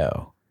 Easy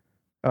Go.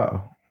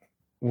 Oh.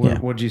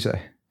 What'd you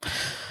say?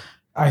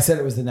 I said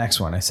it was the next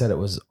one. I said it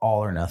was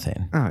All or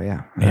Nothing. Oh,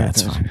 yeah. Yeah,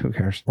 it's fine. Who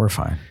cares? We're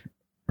fine.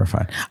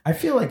 I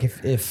feel like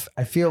if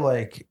I feel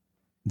like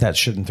that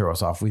shouldn't throw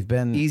us off. We've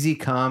been Easy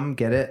come,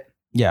 get it?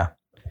 Yeah.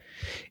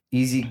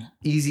 Easy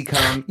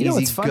come,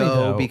 easy funny, go,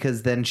 though?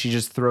 because then she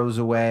just throws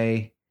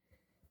away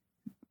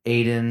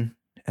Aiden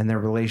and their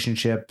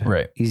relationship.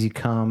 Right. Easy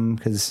come,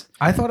 because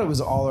I thought it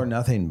was All or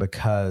Nothing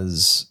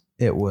because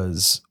it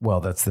was, well,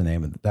 that's the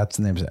name of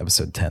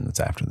episode 10 that's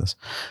after this.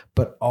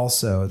 But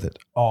also that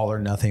All or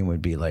Nothing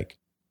would be like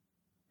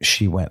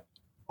she went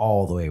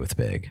all the way with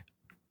Big.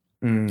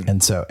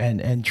 And so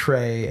and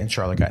Trey and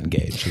Charlotte got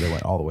engaged, so they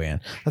went all the way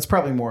in. That's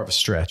probably more of a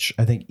stretch.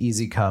 I think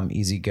Easy Come,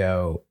 Easy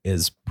Go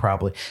is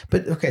probably,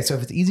 but okay, so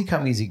if it's Easy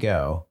Come, Easy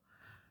Go,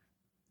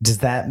 does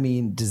that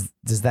mean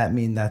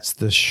that's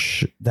the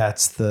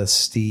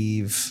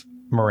Steve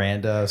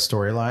Miranda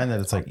storyline, that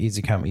it's like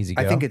Easy Come, Easy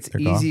Go? I think it's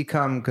Easy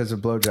come because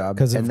of blowjob,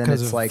 and then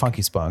it's like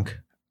Funky Spunk.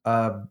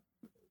 3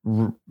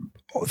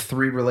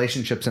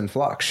 relationships in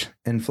flux.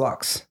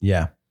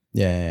 Yeah.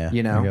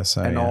 You know, I guess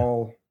so, and yeah.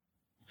 all.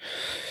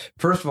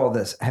 First of all,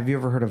 have you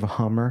ever heard of a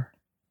Hummer?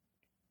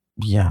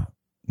 Yeah,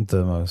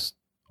 the most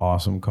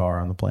awesome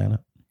car on the planet.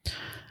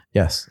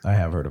 Yes, I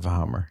have heard of a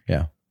Hummer.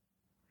 Yeah.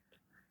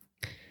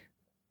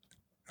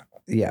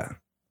 Yeah.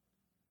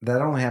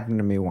 That only happened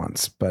to me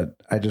once, but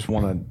I just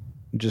wanted,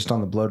 just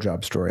on the blowjob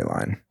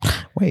storyline.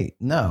 Wait,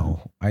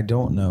 no, I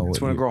don't know.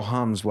 It's when a girl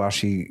hums while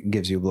she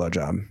gives you a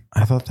blowjob.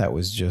 I thought that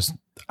was just,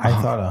 I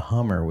thought a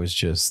Hummer was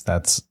just,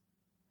 that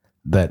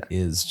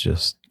is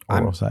just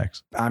oral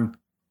sex. I'm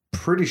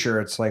pretty sure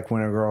it's like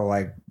when a girl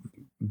like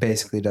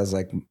basically does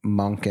like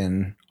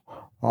monkin.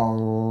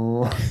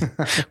 Oh,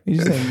 you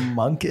say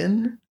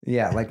monkin?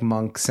 Yeah, like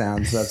monk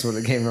sounds. That's what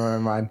it came to my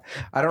mind.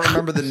 I don't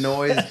remember the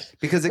noise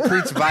because it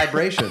creates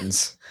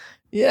vibrations.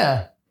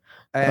 Yeah,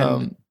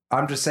 and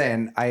I'm just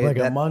saying,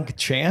 a monk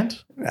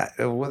chant.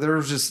 Well,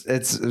 there's just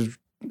it's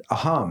a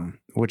hum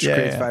which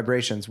creates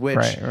vibrations. Which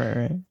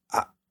right.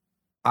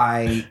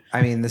 I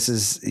mean, this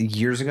is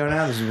years ago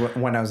now. This is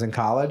when I was in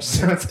college.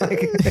 So it's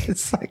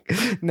like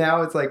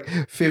now it's like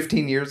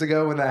 15 years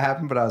ago when that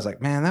happened. But I was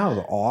like, man, that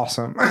was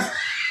awesome. A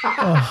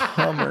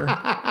Hummer.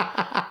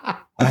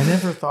 I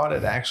never thought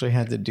it actually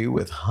had to do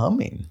with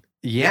humming.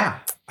 Yeah.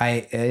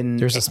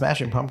 There's a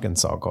Smashing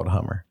Pumpkins song called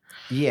Hummer.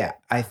 Yeah.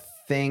 I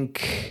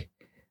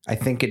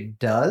think it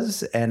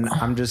does, and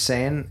I'm just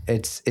saying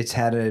it's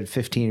had a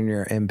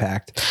 15-year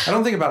impact. I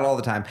don't think about it all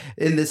the time.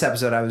 In this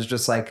episode, I was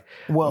just like,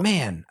 well,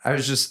 man, I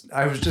was just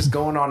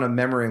going on a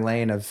memory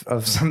lane of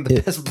some of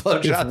the best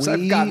blowjobs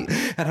I've gotten,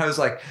 and I was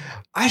like,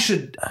 I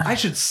should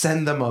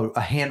send them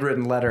a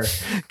handwritten letter.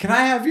 Can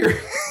I have your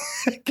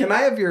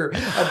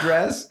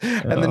address?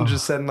 And then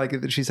just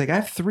send she's like, I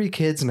have 3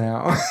 kids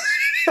now.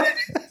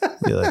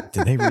 You're like,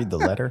 did they read the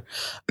letter?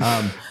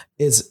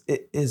 Is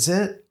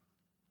it?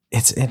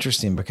 It's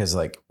interesting because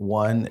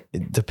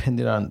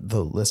depending on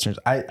the listeners,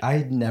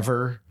 I'd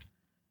never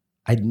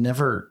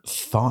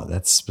thought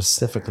that's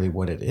specifically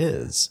what it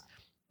is.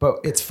 But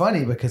it's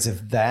funny because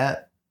if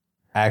that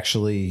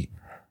actually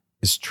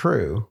is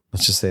true,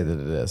 let's just say that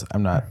it is.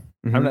 I'm not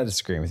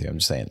disagreeing with you. I'm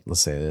just saying,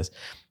 let's say it is.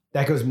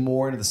 That goes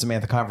more into the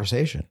Samantha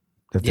conversation.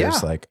 That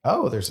there's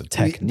there's a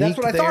technique. That's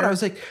what I thought. I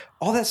was like,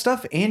 all that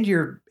stuff and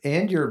you're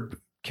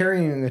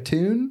carrying a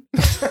tune.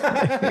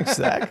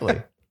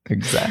 Exactly.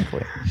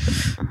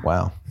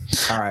 Wow.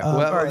 All right.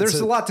 Well, there's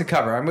a lot to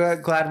cover.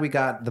 I'm glad we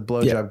got the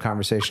blowjob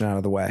conversation out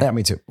of the way. Yeah,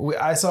 me too.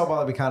 I saw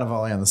Bobby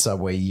Cannavale on the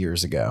subway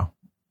years ago.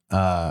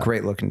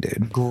 Great looking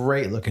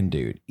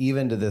dude.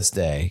 Even to this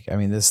day. I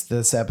mean,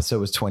 this episode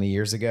was 20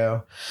 years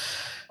ago.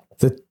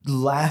 The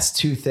last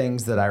 2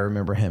 things that I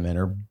remember him in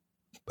are,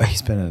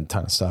 he's been in a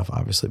ton of stuff,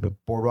 obviously, but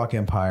Boardwalk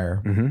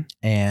Empire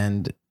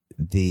and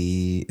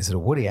is it a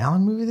Woody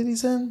Allen movie that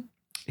he's in?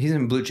 He's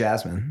in Blue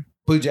Jasmine.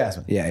 Blue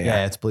Jasmine.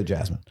 Yeah, it's Blue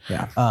Jasmine.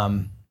 Yeah.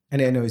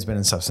 And I know he's been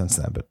in stuff since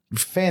then, but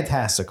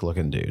fantastic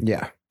looking dude.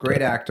 Yeah.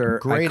 Great actor.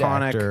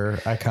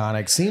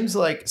 Iconic.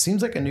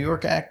 Seems like a New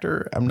York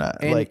actor. I'm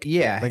not I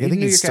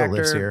think he still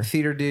lives here.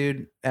 Theater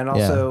dude. And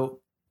also,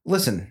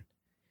 listen,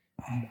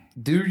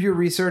 do your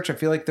research. I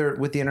feel like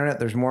with the internet,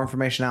 there's more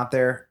information out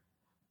there.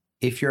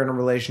 If you're in a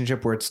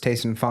relationship where it's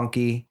tasting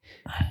funky,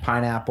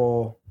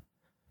 pineapple,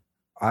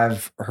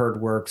 I've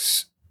heard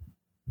works.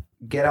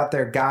 Get out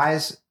there,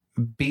 guys.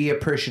 Be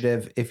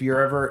appreciative. If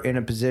you're ever in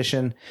a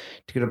position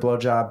to get a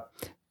blowjob,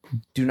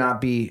 do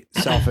not be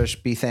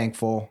selfish. Be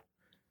thankful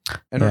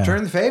and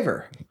return the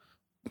favor.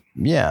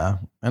 Yeah.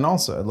 And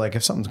also,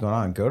 if something's going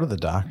on, go to the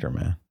doctor,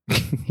 man.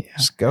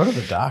 Just go to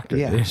the doctor,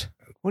 dude.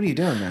 What are you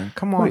doing, man?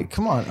 Come on. Wait,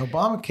 come on.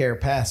 Obamacare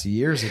passed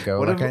years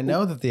ago. I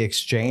know that the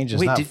exchange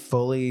is not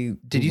fully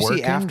Did you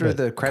see after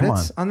the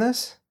credits on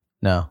this?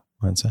 No.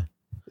 What's that?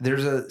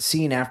 There's a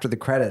scene after the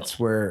credits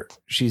where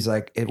she's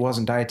like, it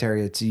wasn't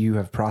dietary, it's you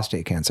have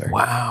prostate cancer.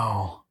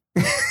 Wow.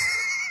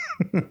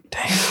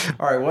 Damn.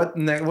 All right,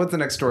 what's the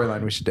next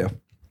storyline we should do?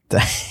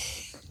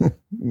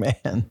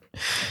 Man.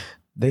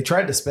 They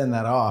tried to spin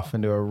that off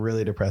into a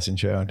really depressing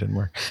show. It didn't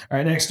work. All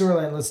right, next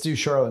storyline. Let's do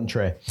Charlotte and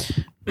Trey.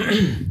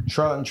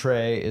 Charlotte and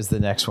Trey is the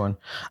next one.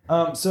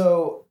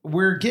 So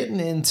we're getting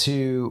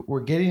into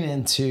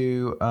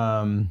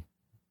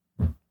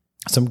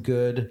some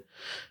good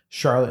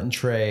Charlotte and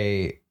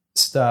Trey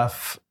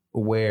stuff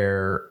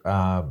where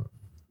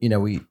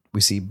we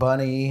see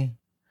Bunny.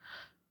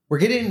 We're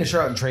getting into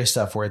Charlotte and Trey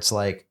stuff where it's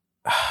like,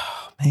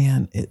 oh,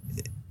 man,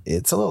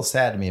 it's a little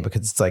sad to me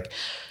because it's like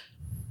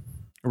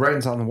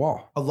writing's on the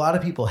wall. A lot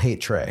of people hate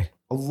Trey.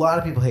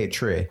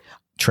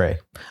 Trey.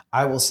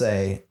 I will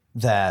say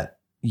that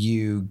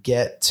you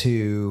get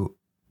to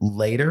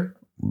later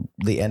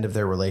the end of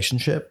their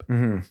relationship,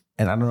 and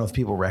I don't know if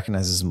people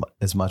recognize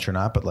as much or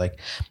not, but like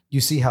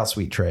you see how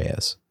sweet Trey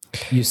is.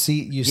 You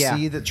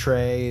see that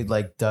Trey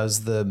like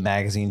does the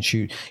magazine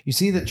shoot. You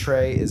see that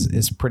Trey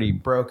is pretty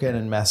broken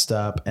and messed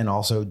up, and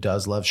also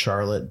does love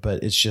Charlotte,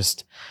 but it's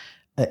just.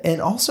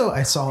 And also,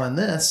 I saw in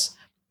this.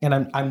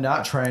 And I'm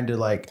not trying to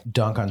like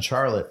dunk on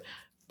Charlotte,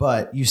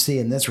 but you see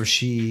in this where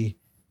she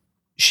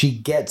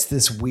gets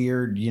this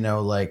weird,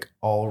 like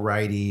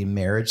alrighty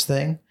marriage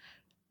thing.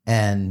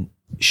 And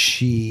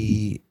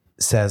she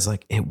says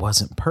like, it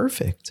wasn't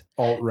perfect.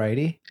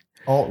 Alrighty.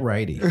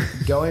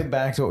 Going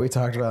back to what we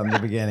talked about in the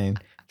beginning.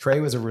 Trey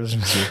was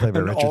originally supposed to be played by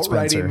Richard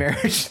Spencer.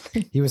 Marriage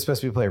thing. He was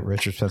supposed to be played by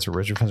Richard Spencer.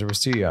 Richard Spencer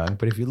was too young.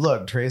 But if you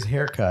look, Trey's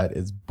haircut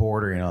is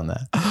bordering on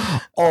that.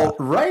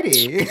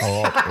 Alrighty.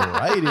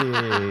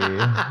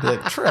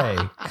 Like, Trey,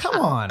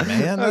 come on,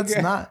 man.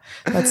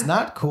 That's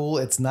not cool.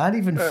 It's not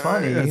even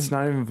funny. It's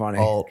not even funny.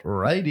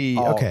 Alrighty.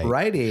 Okay.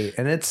 Alrighty.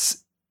 And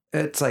it's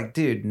like,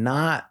 dude,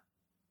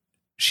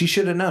 she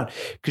should have known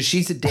because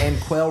she's a Dan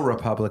Quayle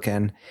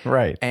Republican.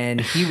 Right. And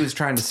he was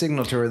trying to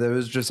signal to her that it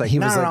was just like,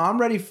 no, I'm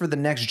ready for the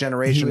next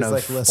generation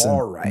of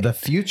far right. The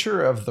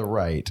future of the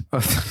right.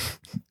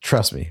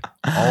 Trust me.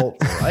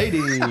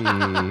 Alrighty.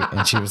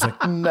 And she was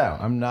like, no,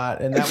 I'm not.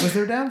 And that was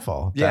their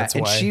downfall. Yeah. That's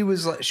and why. she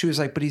was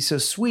like, but he's so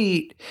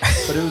sweet.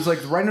 But it was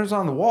like the writing's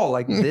on the wall.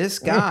 Like this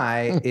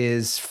guy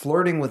is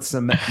flirting with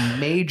some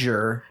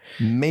major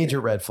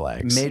red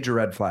flags. Major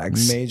red flags.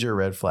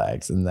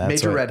 And that's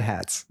major red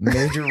hats.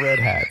 Major red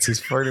hats. He's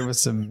flirting with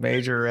some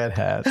major red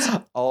hats.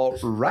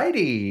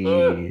 Alrighty.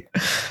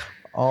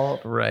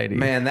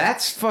 Man,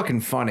 that's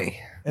fucking funny.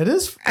 It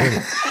is.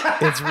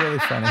 It's really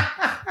funny.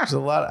 I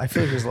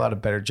feel like there's a lot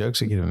of better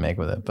jokes we could even make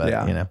with it, but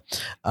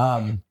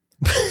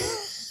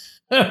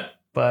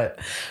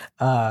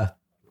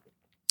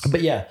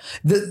but yeah.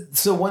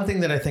 So one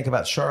thing that I think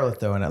about Charlotte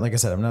though, and like I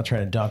said, I'm not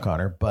trying to dunk on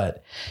her,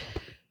 but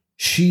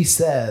she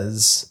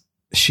says,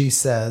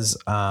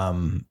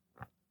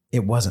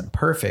 it wasn't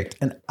perfect.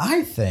 And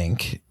I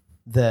think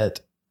that,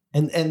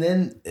 and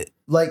then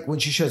like when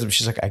she shows up,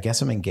 she's like, I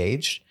guess I'm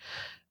engaged,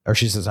 or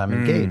she says, I'm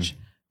engaged.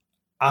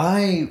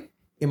 I,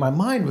 in my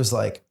mind was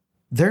like,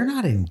 they're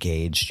not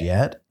engaged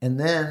yet. And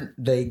then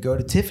they go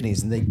to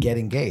Tiffany's and they get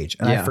engaged.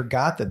 And I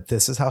forgot that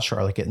this is how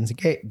Charlotte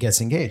gets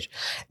engaged.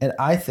 And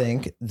I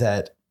think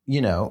that,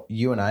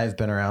 you and I have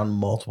been around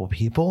multiple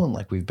people, and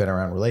like we've been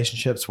around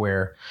relationships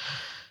where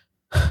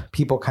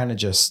people kind of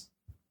just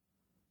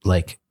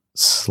like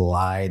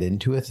slide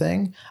into a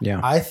thing. Yeah.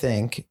 I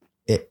think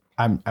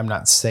I'm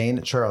not saying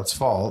it's Charlotte's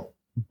fault,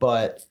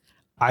 but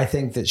I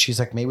think that she's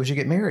like, maybe we should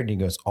get married. And he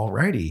goes,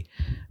 alrighty.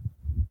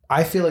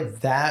 I feel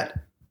like that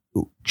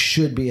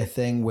should be a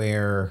thing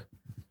where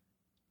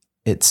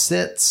it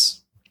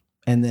sits,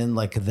 and then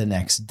like the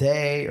next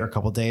day or a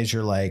couple of days,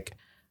 you're like,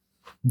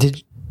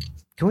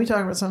 can we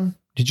talk about something?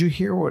 Did you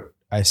hear what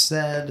I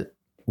said?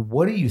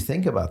 What do you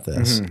think about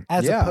this?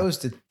 As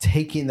opposed to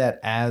taking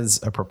that as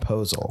a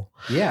proposal.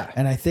 Yeah.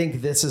 And I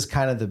think this is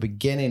kind of the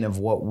beginning of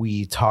what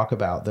we talk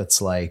about. That's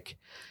like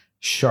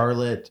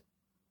Charlotte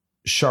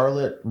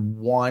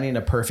wanting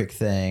a perfect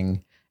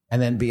thing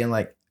and then being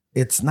like,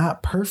 it's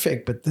not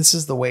perfect, but this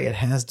is the way it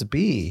has to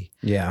be.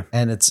 Yeah.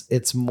 And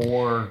it's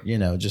more,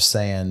 just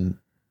saying,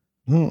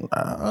 I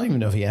don't even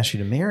know if he asked you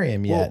to marry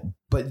him yet,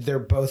 but they're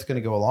both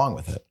going to go along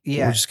with it.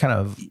 Yeah. Which is kind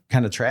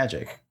of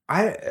tragic.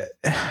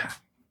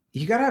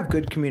 You got to have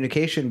good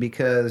communication,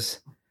 because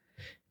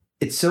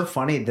it's so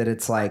funny that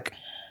it's like,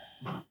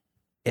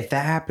 if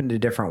that happened a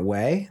different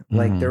way,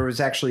 like there was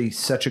actually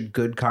such a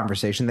good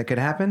conversation that could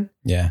happen.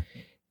 Yeah.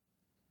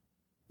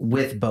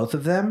 With both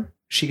of them,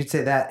 she could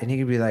say that and he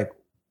could be like,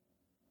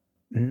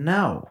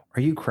 no,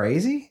 are you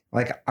crazy?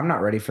 Like, I'm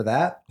not ready for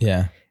that.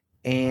 Yeah.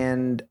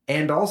 And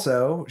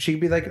also she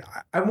could be like,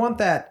 I want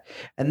that.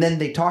 And then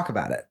they talk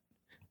about it.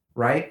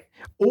 Right.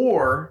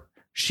 Or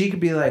she could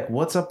be like,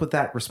 what's up with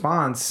that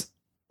response?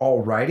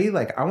 Alrighty.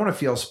 Like, I want to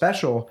feel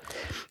special.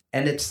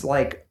 And it's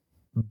like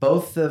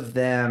both of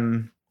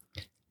them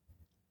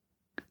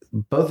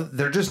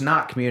they're just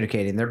not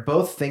communicating. They're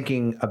both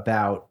thinking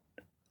about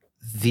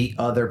the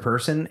other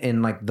person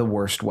in like the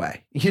worst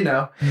way, you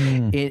know,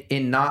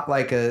 in not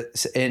like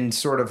in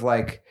sort of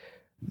like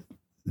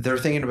they're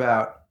thinking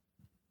about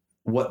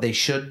what they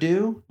should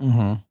do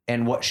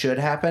and what should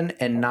happen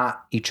and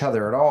not each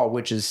other at all,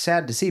 which is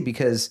sad to see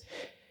because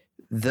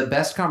the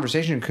best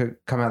conversation could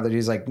come out that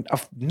he's like,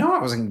 no, I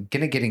wasn't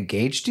going to get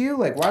engaged to you.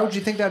 Like, why would you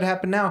think that'd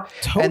happen now?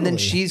 Totally. And then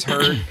she's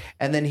hurt.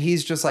 And then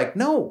he's just like,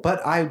 no, but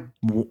I'm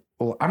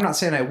not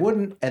saying I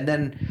wouldn't. And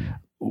then,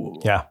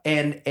 yeah.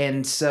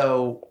 And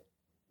so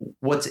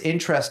what's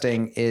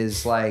interesting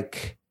is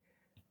like,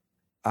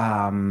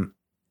 I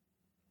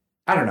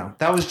don't know.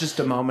 That was just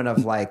a moment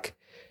of like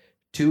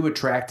two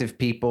attractive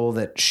people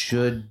that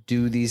should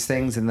do these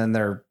things. And then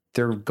they're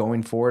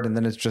going forward. And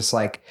then it's just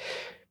like,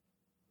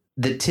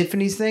 the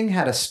Tiffany's thing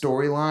had a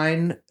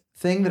storyline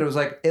thing that it was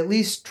like, at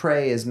least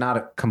Trey is not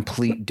a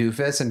complete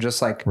doofus and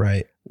just like,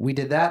 right. We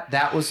did that.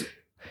 That was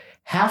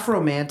half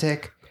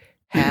romantic,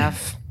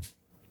 half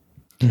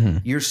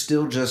you're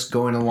still just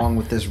going along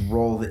with this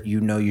role that you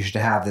know you should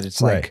have, that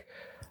it's like,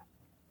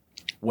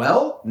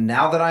 well,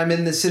 now that I'm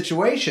in this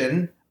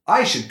situation,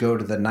 I should go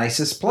to the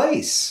nicest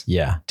place.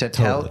 Yeah.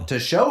 To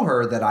show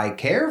her that I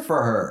care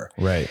for her.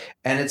 Right.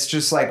 And it's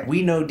just like,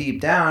 we know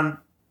deep down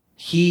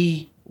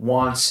he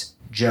wants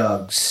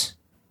jugs.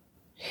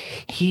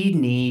 He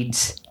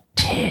needs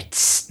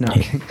tits. No.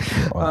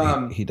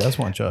 Well, he does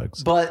want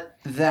jugs. But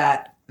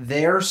that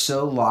they're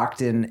so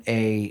locked in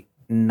a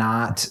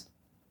not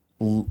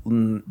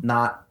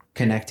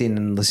connecting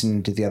and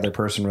listening to the other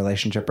person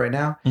relationship right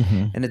now.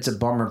 And it's a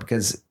bummer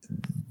because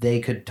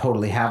they could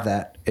totally have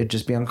that. It'd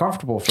just be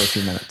uncomfortable for a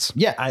few minutes.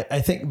 Yeah,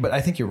 I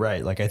think you're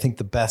right. Like, I think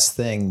the best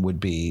thing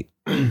would be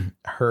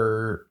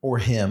her or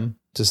him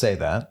to say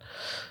that.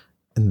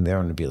 And they're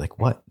going to be like,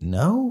 what?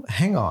 No,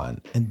 hang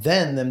on. And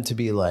then them to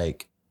be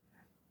like,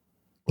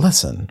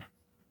 listen,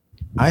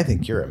 I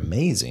think you're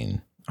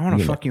amazing. I want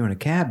to fuck you in a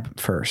cab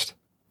first.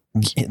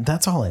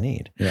 That's all I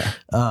need. Yeah.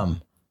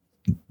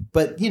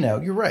 But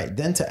you're right.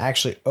 Then to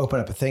actually open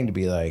up a thing to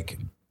be like,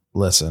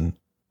 listen,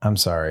 I'm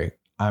sorry.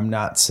 I'm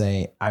not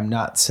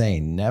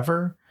saying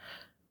never,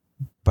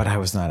 but I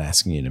was not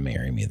asking you to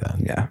marry me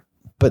then. Yeah.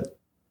 But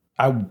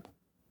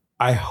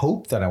I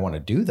hope that I want to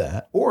do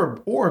that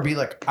or be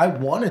like, I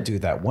want to do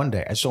that one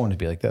day. I just don't want to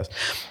be like this.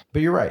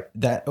 But you're right.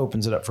 That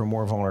opens it up for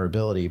more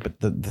vulnerability.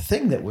 But the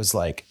thing that was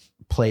like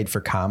played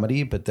for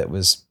comedy, but that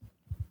was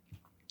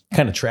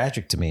kind of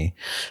tragic to me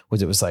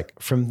was it was like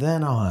from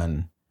then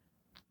on,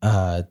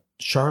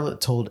 Charlotte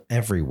told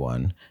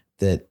everyone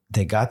that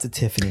they got to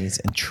Tiffany's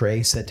and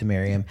Trey said to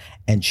marry him.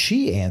 And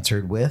she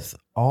answered with,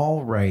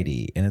 all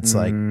righty. And it's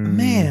like,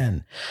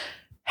 man,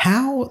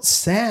 how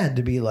sad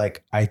to be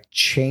like, I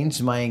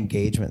changed my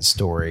engagement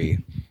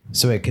story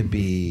so it could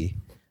be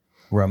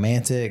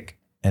romantic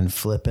and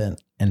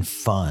flippant and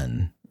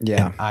fun.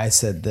 Yeah. And I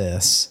said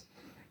this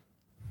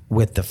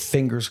with the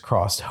fingers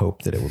crossed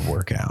hope that it would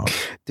work out.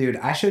 Dude,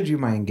 I showed you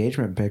my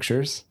engagement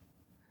pictures.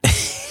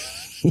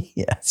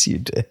 Yes, you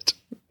did.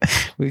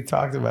 We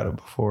talked about it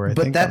before. I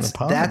think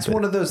that's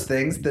one of those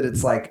things that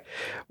it's like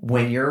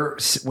when you're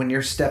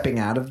stepping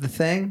out of the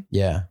thing.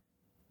 Yeah.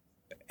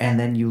 And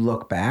then you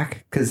look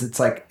back because it's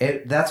like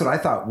that's what I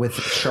thought with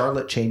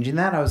Charlotte changing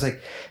that. I was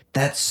like,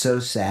 that's so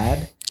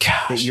sad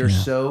that you're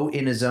so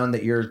in a zone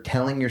that you're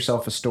telling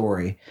yourself a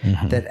story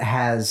that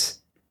has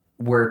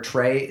where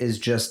Trey is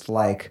just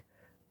like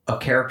a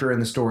character in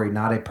the story,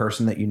 not a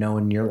person that you know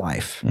in your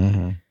life.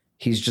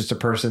 He's just a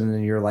person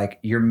and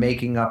you're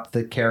making up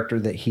the character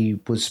that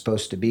he was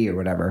supposed to be or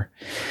whatever.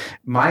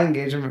 My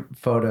engagement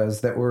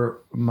photos that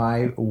were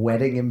my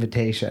wedding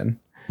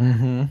invitation.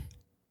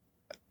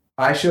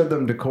 I showed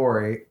them to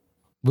Corey.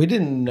 We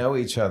didn't know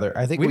each other.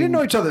 I think we didn't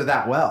know each other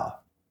that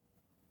well.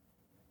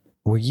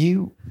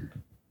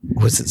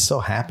 Was it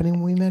still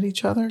happening when we met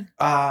each other?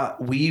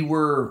 We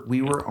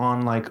were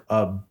on like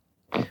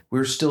we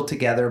were still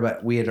together,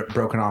 but we had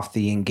broken off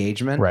the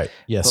engagement. Right.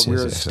 Yes. But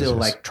we were still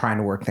like trying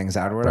to work things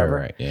out or whatever.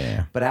 Right.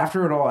 Yeah. But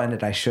after it all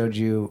ended, I showed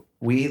you,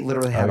 we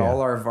literally had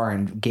all of our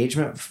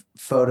engagement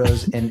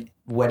photos and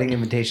wedding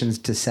invitations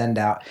to send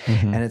out.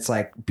 And it's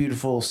like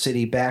beautiful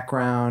city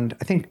background.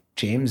 I think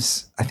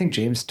James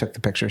took the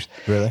pictures.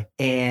 Really?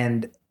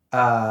 And,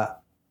 or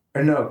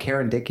no,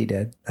 Karen Dickey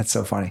did. That's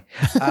so funny.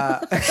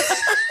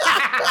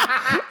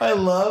 I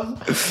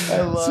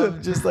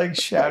love just like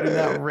shouting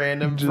out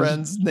random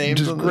friends' names.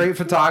 Just great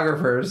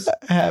photographers.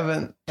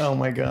 Oh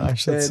my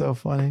gosh, that's so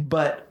funny.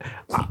 But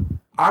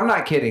I'm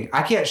not kidding.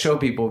 I can't show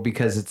people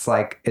because it's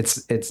like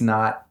it's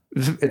not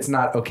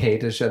okay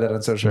to show that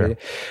on social media.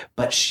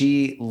 But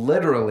she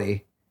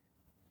literally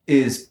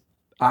is.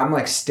 I'm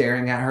like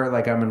staring at her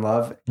like I'm in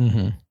love.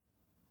 And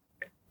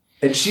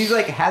she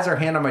like has her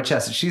hand on my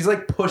chest. And she's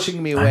like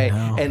pushing me away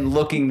and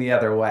looking the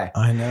other way.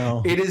 I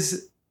know. It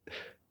is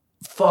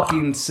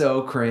fucking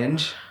so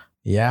cringe.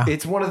 Yeah.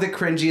 It's one of the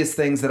cringiest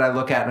things that I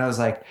look at and I was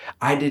like,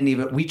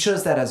 we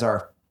chose that as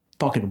our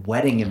fucking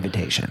wedding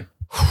invitation.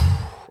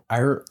 I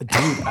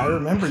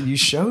remember you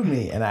showed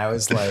me and I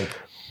was like,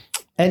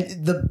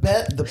 And the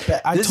bet,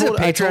 This is a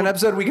Patreon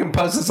episode. We can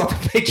post this on the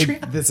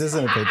Patreon. This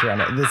isn't a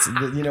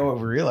Patreon. You know what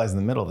we realized in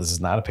the middle? This is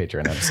not a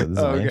Patreon episode. This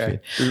is a main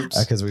feed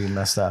because we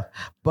messed up.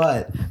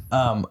 But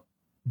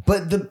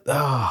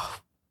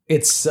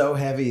it's so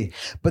heavy.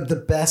 But the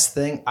best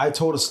thing, I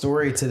told a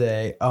story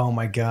today. Oh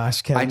my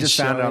gosh, I just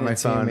found it on my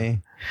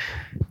phone.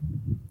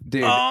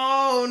 Dude.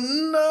 Oh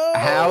no!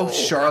 How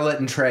Charlotte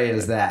and Trey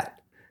is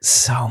that?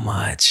 So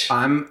much.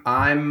 I'm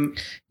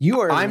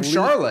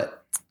Charlotte.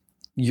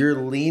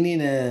 You're leaning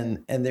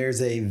in, and the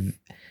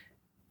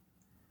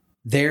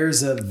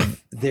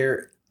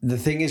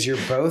thing is,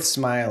 you're both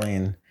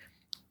smiling,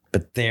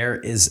 but there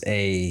is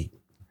a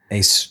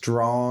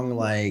strong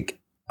like,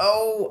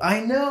 oh, I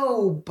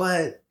know,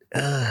 but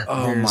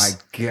oh my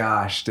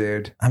gosh,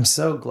 dude. I'm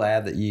so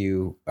glad that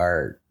you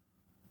are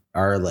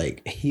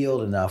like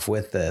healed enough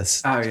with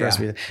this. Oh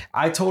yeah.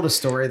 I told a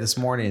story this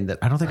morning that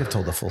I don't think I've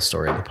told the full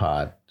story of the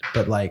pod,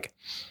 but like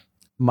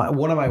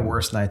one of my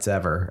worst nights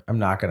ever. I'm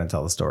not going to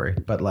tell the story,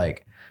 but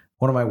like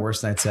one of my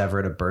worst nights ever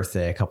at a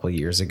birthday a couple of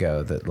years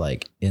ago that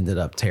like ended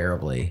up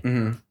terribly.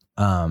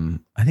 Mm-hmm.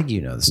 I think you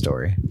know the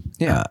story.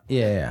 Yeah.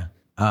 Yeah.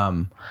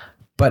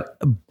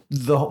 But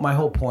my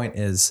whole point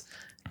is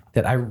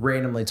that I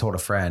randomly told a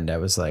friend, I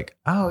was like,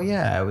 oh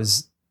yeah, I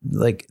was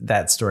like,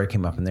 that story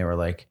came up and they were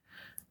like,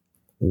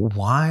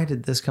 why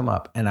did this come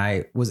up? And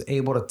I was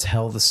able to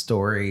tell the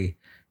story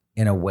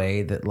in a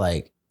way that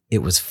like,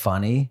 it was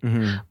funny,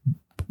 mm-hmm.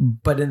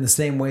 but in the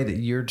same way that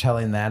you're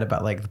telling that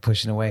about like the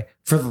pushing away,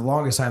 for the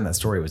longest time, that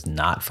story was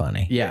not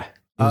funny. Yeah.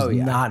 It was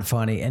not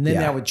funny. And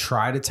then I would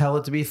try to tell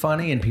it to be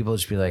funny and people would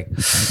just be like,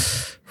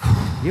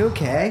 you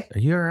okay? Are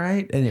you all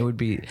right? And it would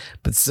be,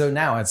 but so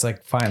now it's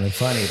like finally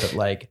funny, but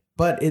like,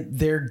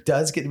 there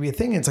does get to be a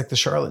thing. It's like the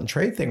Charlotte and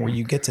Trey thing where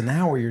you get to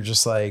now where you're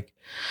just like,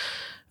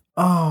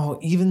 oh,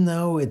 even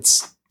though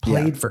it's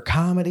played for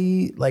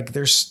comedy, like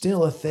there's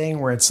still a thing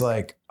where it's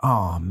like,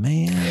 oh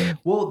man.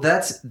 Well,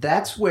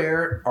 that's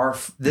where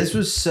this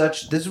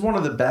is one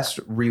of the best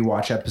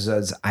rewatch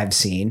episodes I've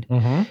seen.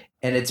 Mm-hmm.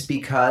 And it's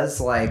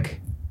because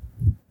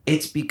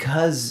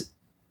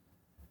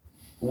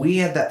we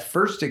had that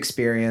first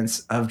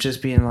experience of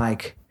just being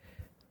like,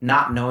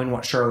 not knowing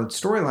what Charlotte's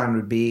storyline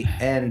would be.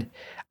 And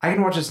I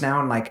can watch this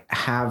now and like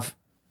have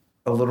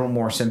a little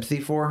more sympathy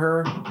for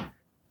her.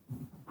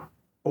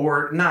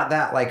 Or not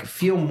that, like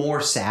feel more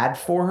sad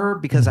for her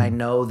because I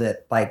know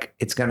that like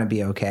it's going to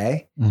be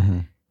okay.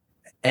 Mm-hmm.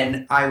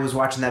 And I was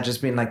watching that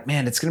just being like,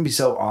 man, it's going to be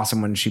so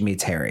awesome when she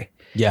meets Harry.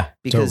 Yeah,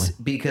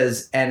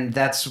 because, and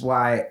that's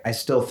why I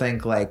still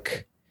think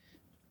like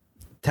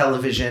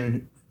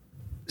television,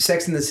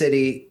 Sex and the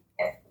City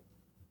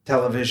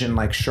television,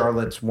 like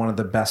Charlotte's one of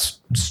the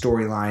best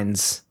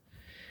storylines.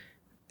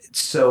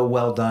 It's so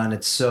well done.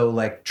 It's so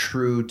like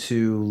true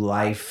to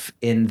life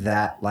in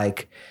that,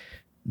 like,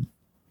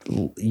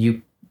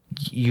 you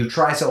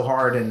try so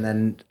hard and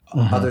then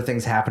other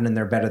things happen and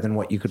they're better than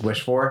what you could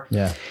wish for.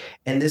 Yeah.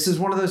 And this is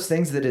one of those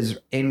things that is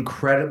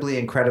incredibly,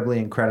 incredibly,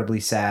 incredibly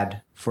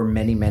sad for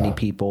many, many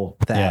people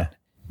that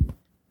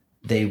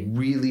they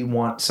really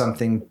want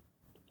something.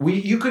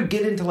 You could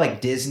get into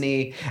like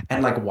Disney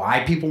and like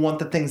why people want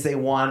the things they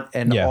want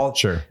and all.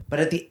 Sure.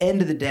 But at the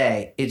end of the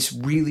day, it's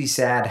really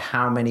sad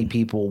how many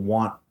people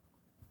want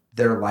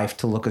their life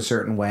to look a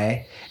certain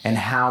way and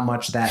how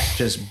much that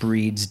just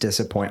breeds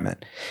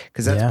disappointment.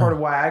 Because that's part of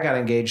why I got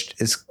engaged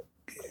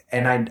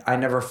and I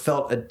never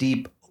felt a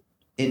deep,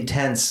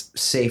 intense,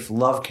 safe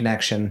love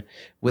connection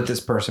with this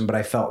person, but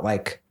I felt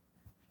like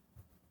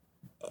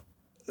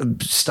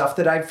stuff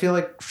that I feel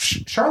like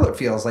Charlotte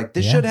feels like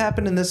this should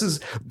happen and this is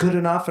good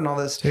enough and all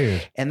this.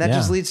 Dude, and that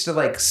just leads to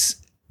like,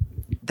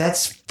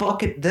 that's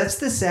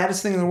the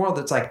saddest thing in the world.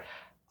 It's like,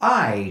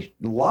 I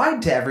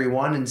lied to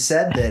everyone and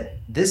said that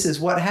this is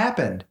what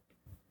happened.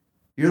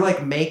 You're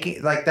like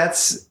making like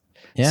that's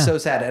so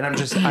sad. And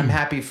I'm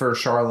happy for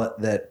Charlotte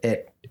that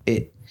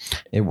it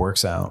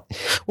works out.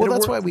 Well,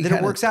 that's why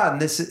it works out.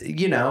 And this,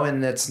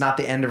 and it's not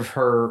the end of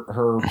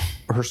her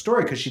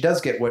story because she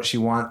does get what she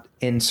wants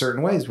in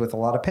certain ways with a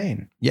lot of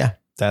pain. Yeah.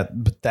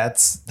 But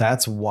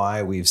that's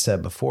why we've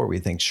said before, we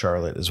think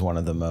Charlotte is one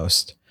of the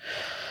most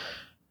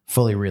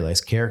fully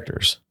realized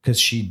characters because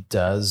she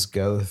does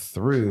go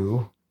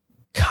through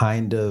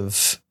kind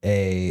of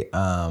a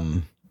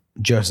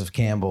Joseph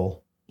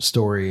Campbell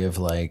story of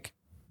like,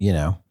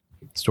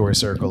 story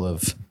circle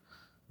of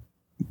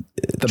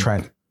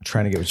trying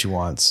to get what she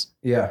wants.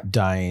 Yeah.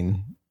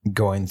 Dying,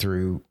 going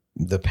through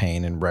the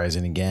pain and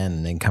rising again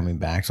and then coming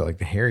back to like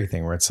the Harry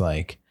thing where it's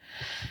like,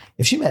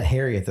 if she met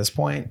Harry at this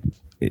point,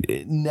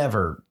 it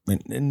never,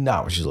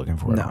 not what she's looking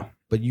for. No.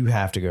 But you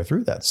have to go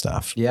through that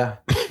stuff. Yeah.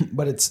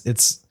 But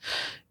it's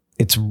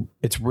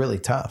really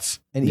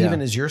tough. And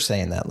even as you're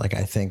saying that, like,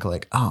 I think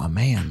like, oh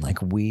man, like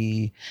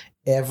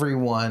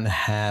everyone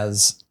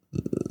has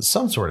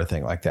some sort of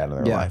thing like that in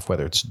their life,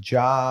 whether it's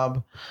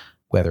job,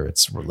 whether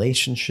it's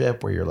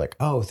relationship, where you're like,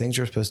 oh, things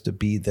are supposed to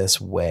be this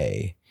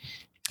way.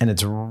 And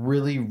it's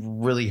really,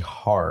 really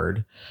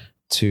hard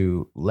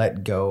to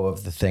let go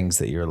of the things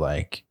that you're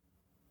like,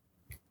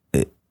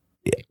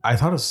 I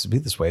thought it was to be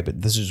this way,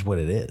 but this is what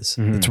it is.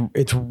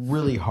 It's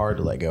really hard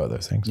to let go of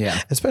those things. Yeah.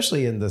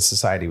 Especially in the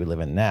society we live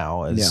in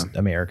now as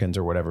Americans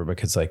or whatever,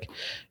 because like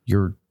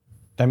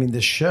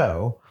this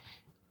show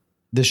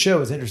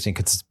is interesting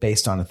because it's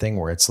based on a thing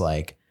where it's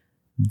like,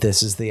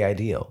 this is the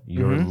ideal.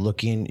 You're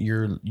looking,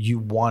 you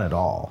want it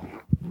all,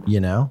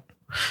 you know?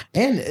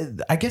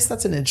 And I guess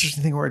that's an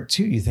interesting thing where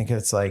too, you think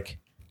it's like,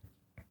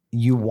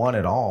 you want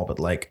it all, but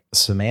like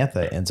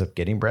Samantha ends up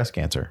getting breast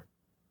cancer.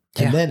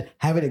 And then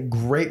having a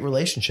great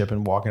relationship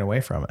and walking away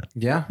from it.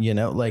 Yeah. You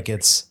know, like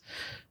it's,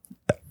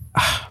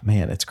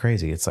 man, it's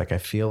crazy. It's like, I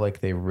feel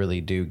like they really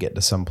do get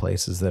to some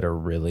places that are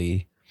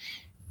really,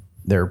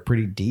 they're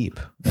pretty deep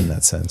in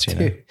that sense, you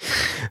know?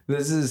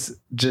 This is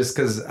just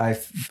because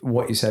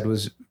what you said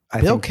was,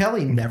 Bill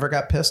Kelly never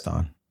got pissed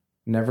on.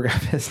 Never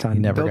got pissed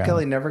on. Bill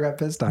Kelly never got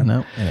pissed on.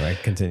 No. Anyway,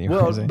 continue.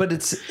 Well, but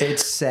it's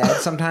sad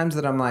sometimes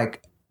that I'm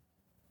like,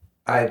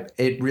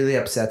 it really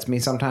upsets me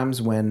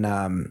sometimes when,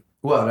 it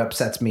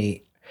upsets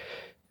me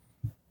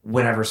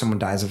whenever someone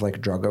dies of like a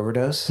drug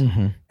overdose.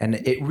 And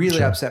it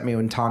really upset me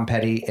when Tom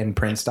Petty and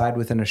Prince died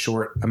within a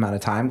short amount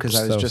of time. Cause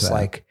I was just sad.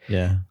 Like,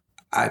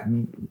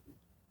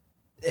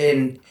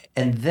 and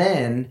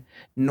then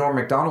Norm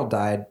Macdonald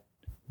died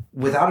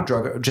without a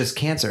drug, just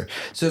cancer.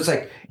 So it's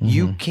like,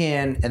 you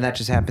can, and that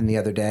just happened the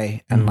other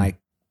day. And like,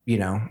 you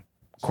know,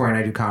 Corey and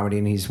I do comedy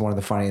and he's one of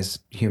the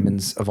funniest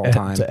humans of all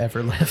time to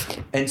ever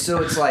live. And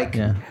so it's like,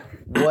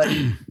 what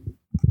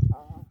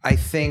I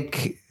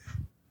think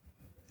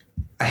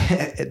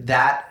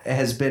that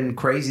has been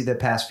crazy the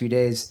past few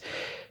days,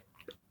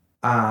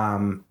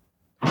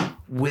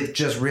 with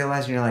just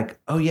realizing you're like,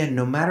 oh yeah,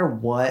 no matter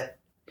what.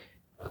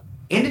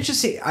 And it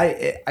just,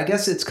 I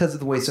guess it's because of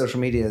the way social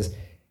media is.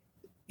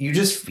 You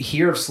just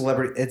hear of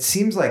celebrity. It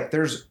seems like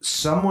there's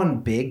someone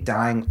big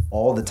dying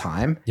all the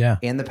time. Yeah.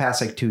 In the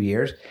past like 2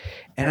 years.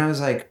 And I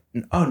was like,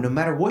 oh, no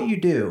matter what you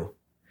do,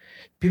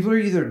 people are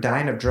either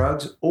dying of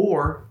drugs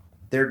or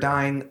they're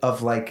dying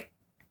of like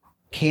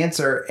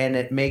cancer, and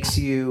it makes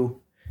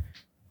you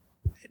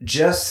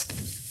just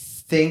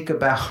think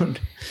about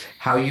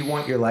how you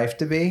want your life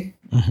to be.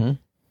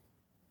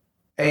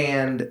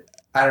 And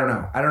I don't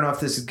know if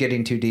this is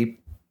getting too deep.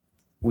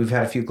 We've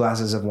had a few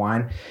glasses of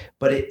wine,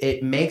 but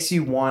it makes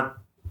you want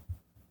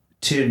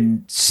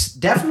to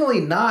definitely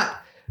not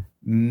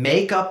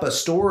make up a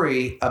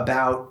story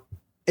about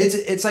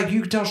it's like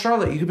you could tell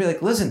Charlotte, you could be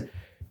like, listen,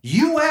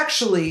 you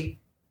actually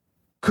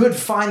could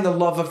find the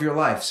love of your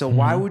life. So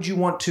why would you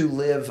want to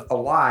live a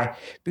lie?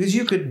 Because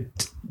you could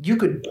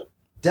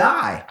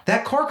die.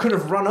 That car could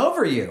have run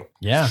over you.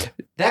 Yeah.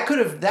 That could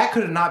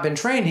have not been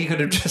trained. He could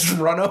have just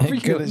run over you.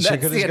 She could have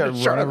just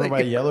got run over by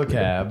a yellow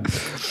cab.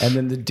 And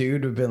then the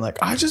dude would have been like,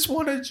 I just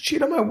wanted to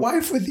cheat on my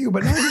wife with you,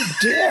 but now you're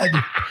dead.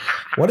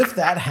 What if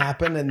that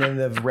happened and then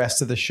the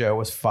rest of the show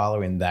was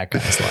following that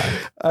guy's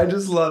life? I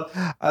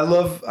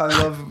love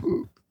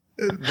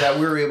that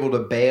we were able to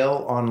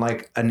bail on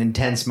like an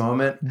intense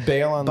moment.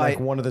 Bail on like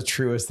one of the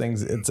truest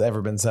things it's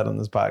ever been said on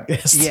this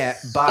podcast. Yeah,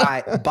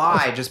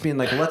 by just being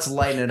like, let's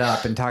lighten it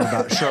up and talk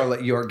about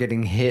Charlotte York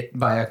getting hit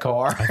by a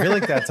car. I feel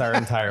like that's our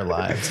entire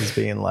lives, is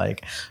being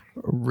like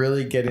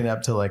really getting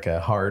up to like a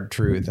hard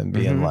truth and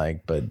being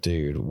like, but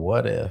dude,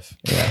 what if?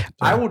 Yeah.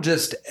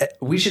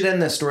 We should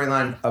end this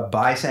storyline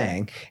by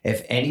saying,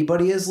 if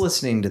anybody is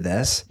listening to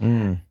this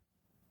and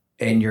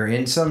you're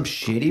in some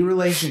shitty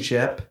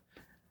relationship,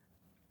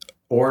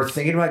 or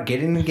thinking about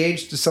getting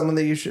engaged to someone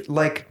that you should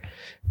like,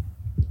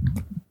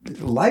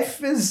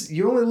 life is,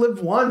 you only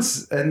live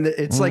once, and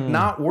it's like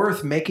not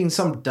worth making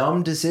some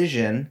dumb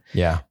decision.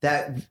 Yeah.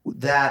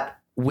 That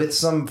with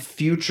some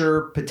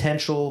future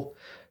potential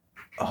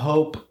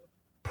hope,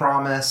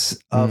 promise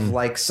of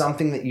like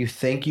something that you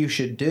think you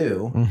should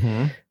do.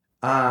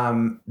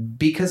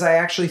 Because I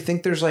actually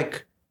think there's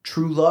like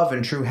true love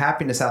and true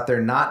happiness out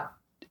there.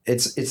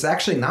 It's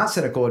actually not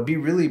cynical. It'd be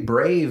really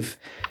brave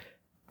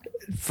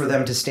for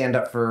them to stand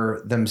up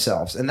for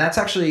themselves. And that's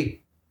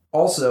actually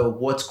also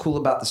what's cool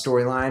about the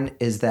storyline,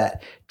 is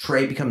that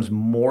Trey becomes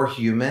more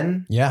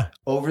human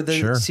over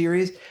the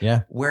series.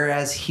 Yeah.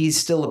 Whereas he's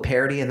still a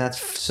parody, and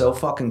that's so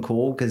fucking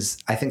cool, because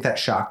I think that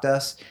shocked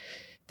us,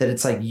 that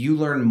it's like you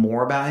learn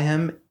more about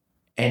him,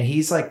 and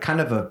he's like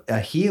kind of a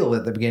heel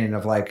at the beginning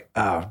of like,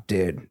 oh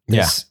dude,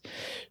 this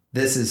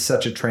is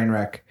such a train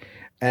wreck.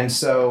 And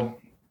so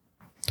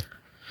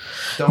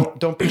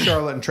Don't be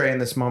Charlotte and Trey in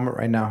this moment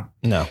right now.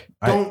 No.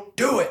 Don't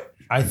do it.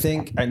 I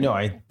think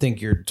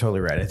you're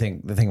totally right. I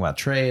think the thing about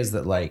Trey is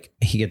that like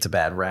he gets a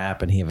bad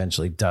rap and he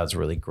eventually does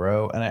really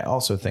grow. And I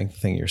also think the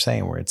thing you're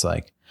saying where it's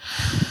like,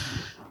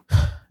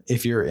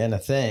 if you're in a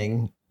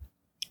thing,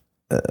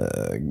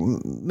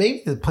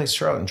 maybe the place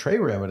Charlotte and Trey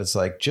were in, but it's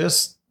like,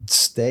 just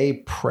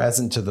stay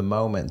present to the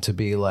moment, to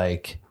be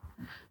like,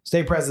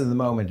 stay present in the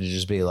moment, to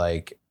just be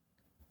like,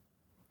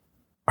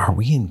 are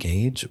we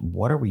engaged?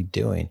 What are we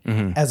doing?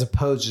 As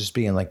opposed to just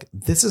being like,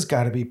 this has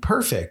got to be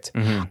perfect.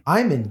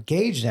 I'm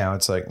engaged now.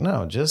 It's like,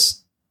 no,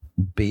 just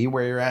be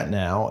where you're at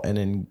now. And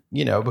then,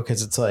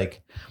 because it's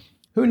like,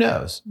 who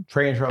knows?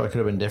 Trey and Charlotte could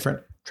have been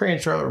different. Trey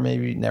and Charlotte were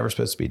maybe never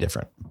supposed to be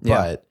different,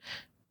 but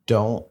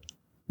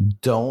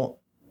don't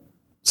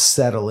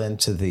settle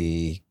into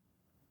the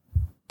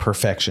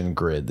perfection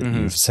grid that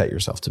you've set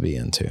yourself to be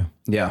into.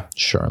 Yeah.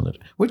 Charlotte,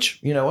 which,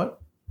 you know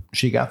what?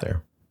 She got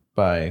there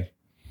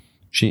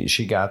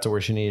she got to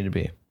where she needed to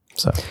be.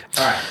 So,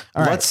 all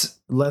right.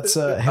 Let's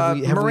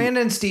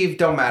Miranda and Steve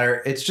don't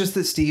matter. It's just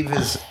that Steve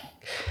is.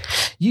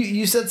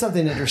 You said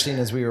something interesting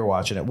as we were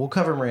watching it. We'll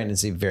cover Miranda and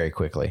Steve very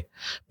quickly,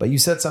 but you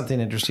said something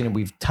interesting and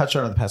we've touched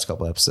on it the past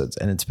couple episodes,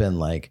 and it's been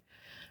like,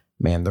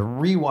 man, the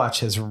rewatch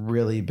has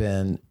really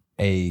been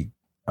a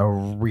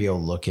real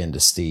look into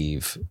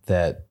Steve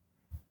that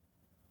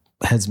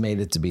has made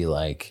it to be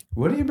like,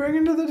 what are you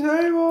bringing to the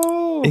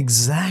table?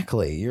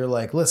 Exactly. You're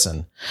like,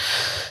 listen,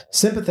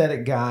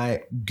 sympathetic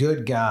guy,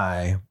 good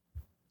guy,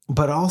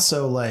 but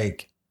also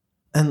like,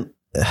 and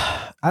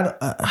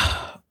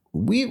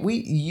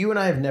you and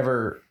I have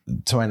never,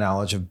 to my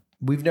knowledge,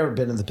 we've never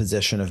been in the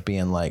position of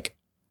being like,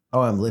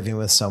 oh, I'm living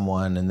with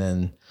someone and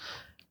then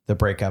the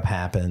breakup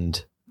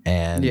happened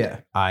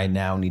and I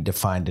now need to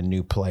find a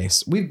new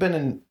place.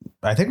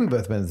 I think we've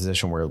both been in a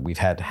position where we've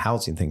had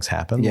housing things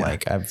happen. Yeah.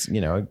 Like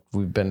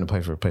we've been in a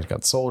place where a place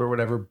got sold or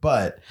whatever,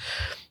 but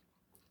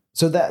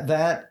so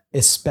that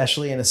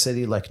especially in a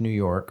city like New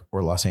York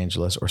or Los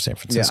Angeles or San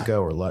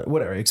Francisco or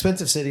whatever,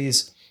 expensive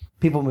cities,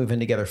 people move in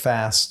together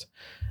fast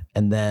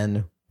and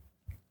then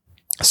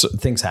so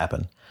things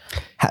happen.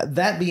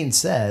 That being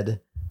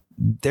said,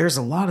 there's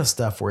a lot of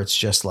stuff where it's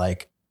just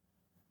like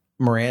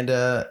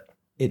Miranda,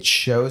 it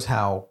shows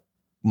how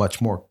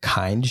much more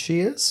kind she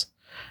is,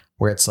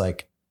 where it's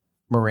like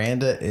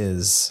Miranda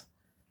is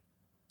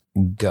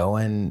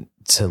going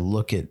to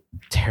look at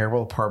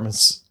terrible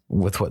apartments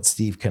with what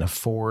Steve can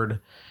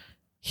afford.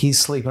 He's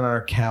sleeping on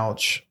our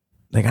couch.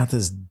 They got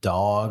this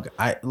dog.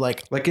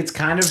 Like it's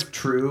kind of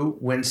true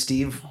when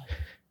Steve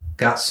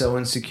got so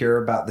insecure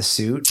about the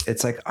suit.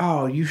 It's like,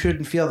 oh, you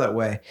shouldn't feel that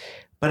way.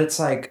 But it's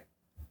like,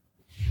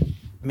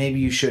 maybe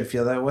you should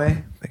feel that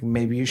way. Like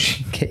maybe you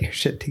should get your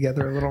shit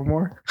together a little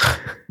more.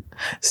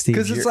 Steve,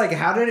 because it's like,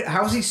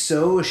 how is he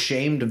so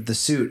ashamed of the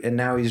suit? And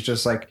now he's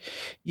just like,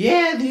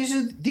 yeah, these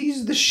are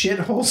the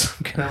shitholes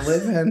I'm gonna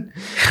live in.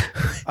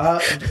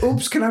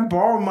 Oops, can I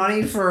borrow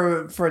money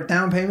for a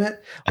down payment?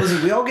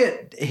 Listen, we all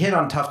get hit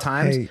on tough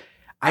times. Hey.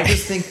 I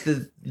just think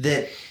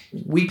that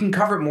we can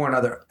cover it more in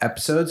other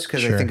episodes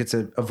because I think it's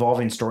an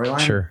evolving storyline.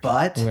 Sure.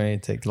 But we're going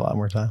to take a lot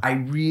more time. I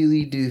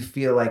really do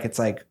feel like it's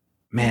like,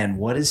 man,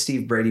 what is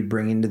Steve Brady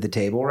bringing to the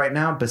table right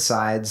now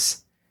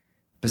besides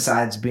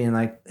being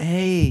like,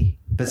 hey,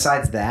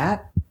 besides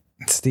that?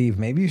 Steve,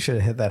 maybe you should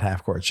have hit that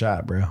half-court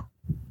shot, bro.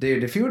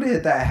 Dude, if you would have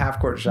hit that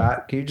half-court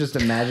shot, can you just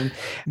imagine?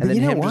 And then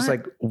him just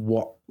like,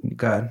 what?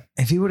 Go ahead.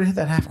 If he would have hit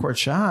that half-court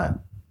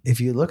shot,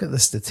 if you look at the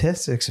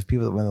statistics of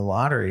people that win the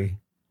lottery,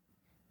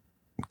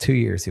 2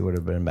 years he would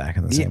have been back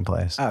in the same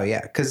place. Oh,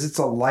 yeah, because it's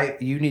a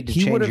light. You need to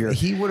change your...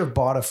 He would have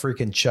bought a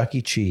freaking Chuck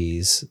E.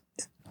 Cheese.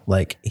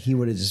 Like, he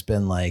would have just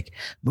been like,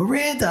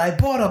 Miranda, I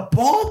bought a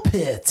ball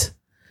pit.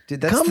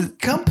 Dude,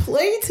 come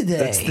play today.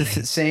 That's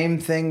the same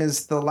thing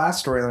as the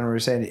last storyline we were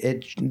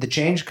saying. The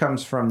change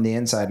comes from the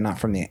inside, not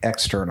from the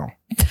external.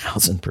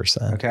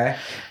 1000%. Okay.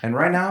 And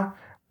right now,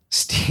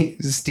 Steve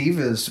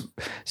has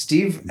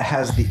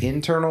the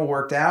internal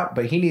worked out,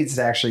 but he needs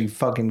to actually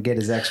fucking get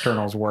his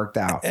externals worked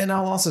out. And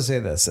I'll also say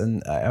this,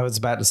 and I was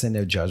about to say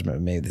no judgment,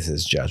 but maybe this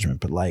is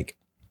judgment, but like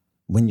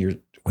when you're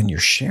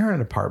sharing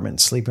an apartment,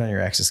 sleeping on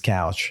your ex's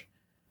couch,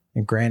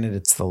 and granted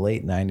it's the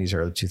late 90s,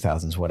 early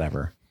 2000s,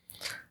 whatever.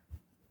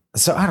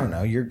 So I don't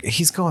know,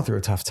 he's going through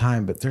a tough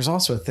time, but there's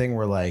also a thing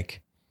where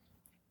like,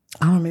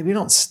 I don't know, maybe you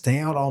don't stay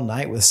out all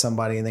night with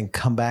somebody and then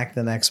come back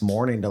the next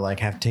morning to like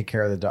have to take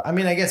care of the dog. I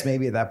mean, I guess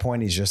maybe at that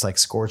point he's just like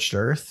scorched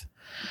earth,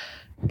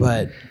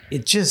 but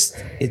it just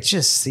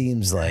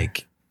seems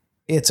like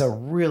it's a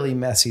really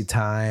messy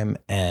time.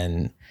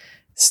 And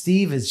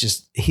Steve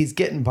he's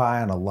getting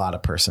by on a lot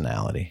of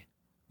personality.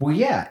 Well,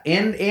 yeah.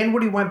 And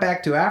what he went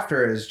back to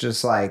after is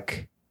just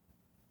like,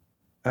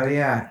 oh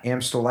yeah,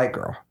 Amstel Light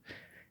Girl.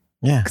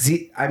 Yeah.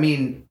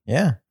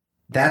 Yeah,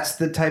 that's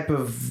the type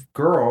of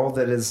girl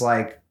that is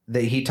like,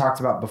 that he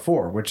talked about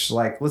before, which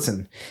like,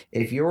 listen,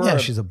 if you're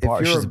she's a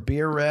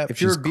beer rep.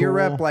 If you're a beer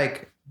rep,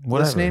 like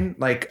whatever. Listening,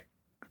 like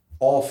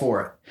all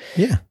for it.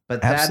 Yeah.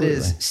 But absolutely.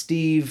 That is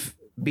Steve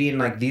being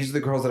like, these are the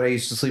girls that I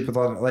used to sleep with.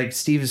 Like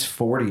Steve is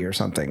 40 or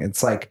something.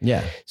 It's like,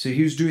 yeah. So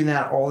he was doing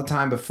that all the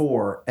time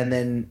before. And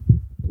then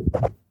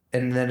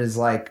is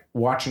like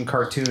watching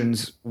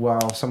cartoons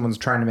while someone's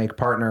trying to make a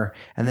partner.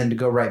 And then to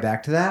go right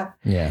back to that.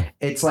 Yeah.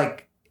 It's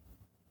like,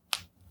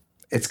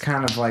 it's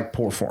kind of like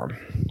poor form.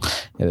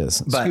 It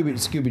is. But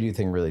Scooby-Doo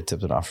thing really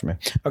tipped it off for me.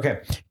 Okay.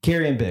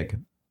 Carrie and Big.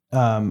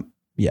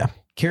 Yeah.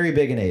 Carrie,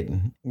 Big, and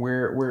Aiden.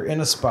 We're in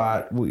a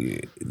spot.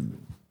 We've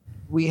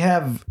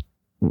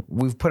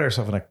put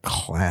ourselves in a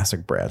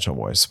classic Bradshaw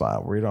Boys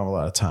spot where we don't have a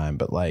lot of time,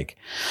 but like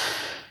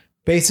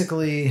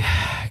basically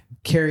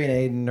Carrie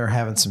and Aiden are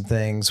having some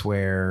things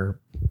where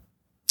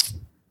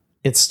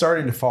it's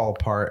starting to fall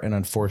apart, and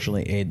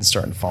unfortunately Aiden's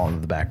starting to fall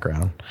into the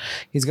background.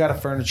 He's got a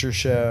furniture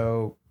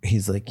show.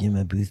 He's like, "You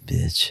my booth,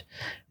 bitch."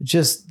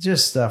 Just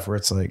stuff where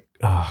it's like,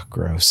 oh,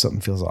 gross.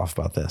 Something feels off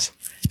about this.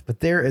 But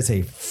there is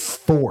a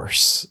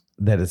force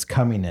that is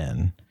coming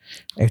in,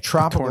 a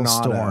tropical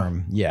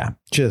storm. Yeah,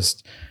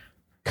 just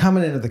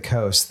coming into the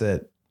coast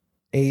that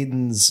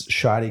Aiden's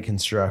shoddy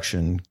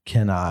construction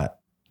can't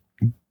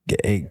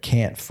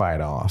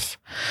fight off.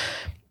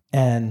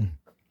 And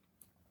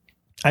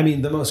I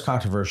mean, the most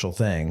controversial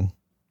thing,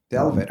 the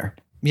elevator.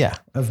 Yeah,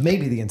 of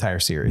maybe the entire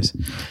series.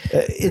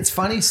 It's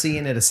funny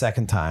seeing it a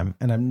second time,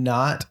 and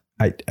I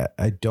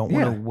don't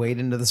want to wade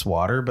into this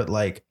water, but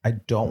like, I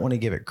don't want to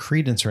give it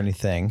credence or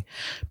anything.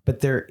 But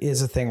there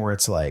is a thing where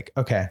it's like,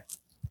 okay,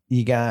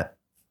 you got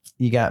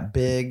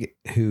Big,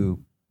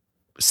 who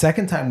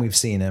second time we've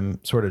seen him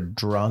sort of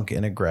drunk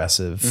and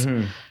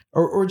aggressive,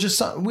 or just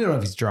something. We don't know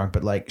if he's drunk,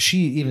 but like she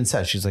even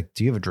says, she's like,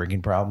 "Do you have a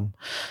drinking problem?"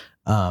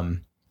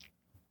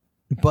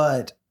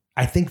 But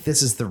I think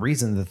this is the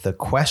reason that the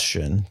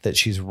question that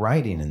she's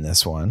writing in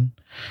this one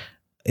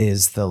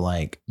is the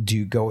like, do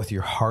you go with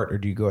your heart or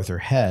do you go with her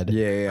head?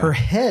 Yeah. Her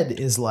head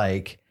is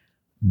like,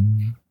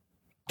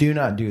 do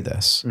not do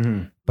this.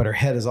 But her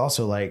head is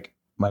also like,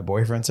 my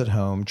boyfriend's at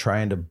home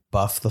trying to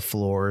buff the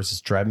floors.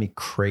 It's driving me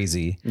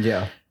crazy.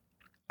 Yeah.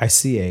 I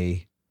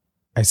see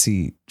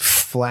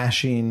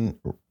flashing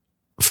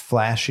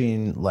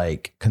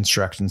like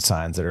construction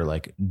signs that are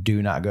like,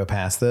 do not go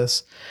past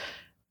this.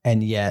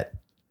 And yet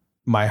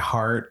my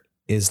heart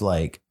is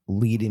like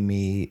leading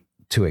me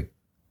to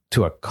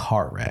a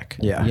car wreck.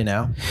 Yeah. You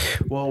know?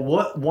 Well,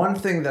 one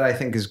thing that I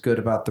think is good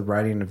about the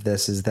writing of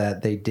this is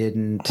that they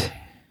didn't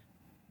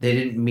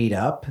meet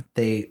up.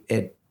 Big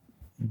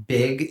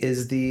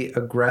is the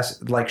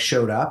aggressive, like,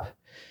 showed up.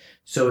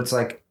 So it's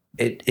like,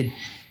 it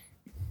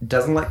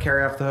doesn't let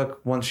Carrie off the hook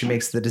once she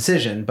makes the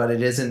decision, but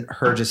it isn't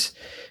her just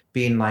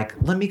being like,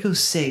 let me go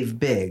save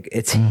Big.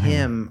 It's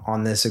him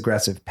on this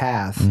aggressive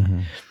path.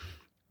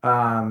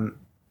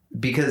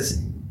 Because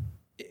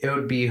it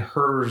would be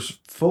hers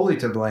fully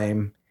to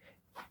blame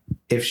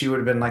if she would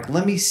have been like,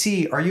 let me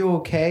see, are you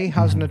okay?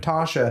 How's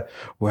Natasha?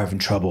 We're having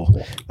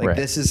trouble. Like,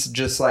 this is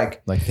just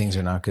like things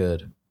are not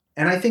good.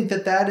 And I think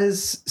that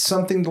is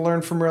something to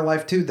learn from real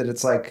life too, that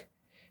it's like,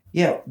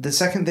 yeah, the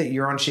second that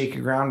you're on shaky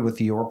ground with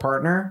your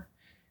partner,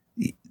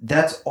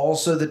 that's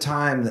also the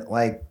time that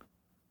like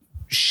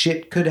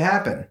shit could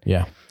happen.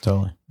 Yeah,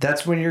 totally.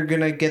 That's when you're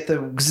going to get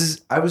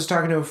I was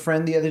talking to a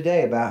friend the other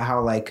day about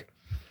how like,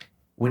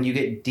 when you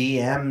get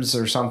DMs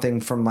or something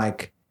from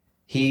like,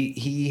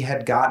 he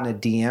had gotten a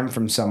DM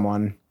from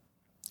someone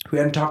who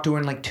hadn't talked to her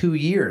in like 2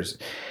 years.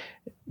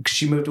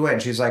 She moved away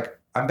and she's like,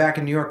 I'm back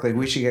in New York. Like,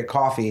 we should get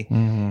coffee.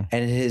 And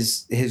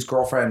his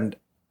girlfriend,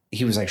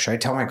 he was like, should I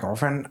tell my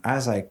girlfriend? I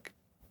was like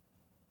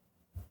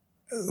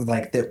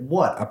that,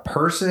 what, a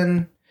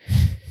person?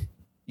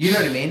 You know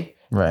what I mean?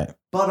 Right.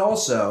 But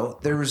also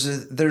there's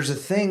a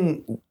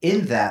thing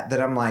in that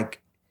I'm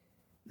like,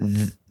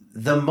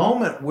 the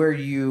moment where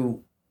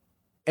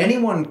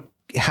anyone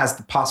has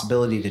the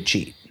possibility to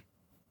cheat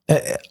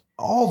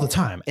all the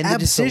time. And the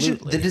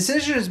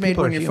decision is made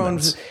when your phone,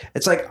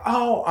 it's like,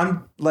 oh,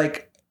 I'm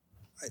like,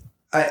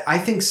 I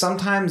think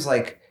sometimes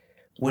like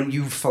when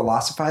you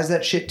philosophize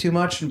that shit too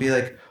much and be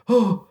like,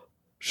 oh,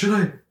 should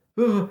I?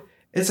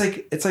 It's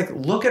like,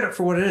 look at it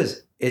for what it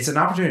is. It's an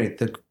opportunity.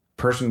 The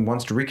person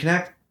wants to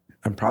reconnect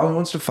and probably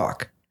wants to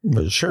fuck.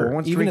 But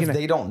sure. Even if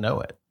they don't know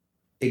it.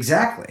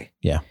 Exactly.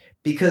 Yeah.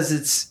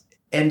 Because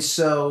and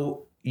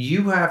so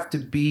you have to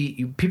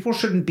people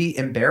shouldn't be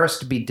embarrassed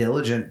to be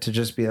diligent, to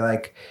just be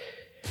like,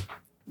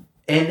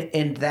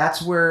 and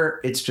that's where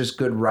it's just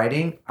good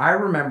writing. I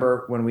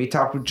remember when we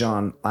talked with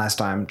John last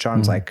time,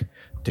 John's like,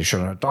 they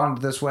shouldn't have done it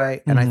this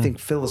way. And I think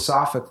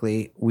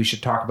philosophically we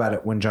should talk about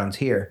it when John's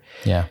here.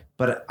 Yeah.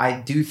 But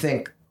I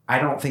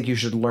don't think you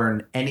should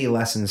learn any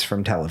lessons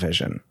from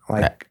television.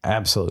 Like,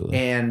 absolutely.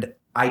 And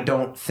I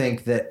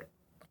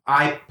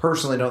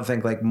personally don't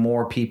think like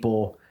more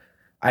people,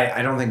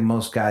 I don't think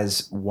most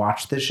guys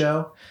watch the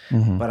show,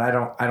 but I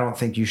don't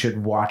think you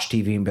should watch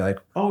TV and be like,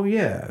 oh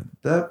yeah,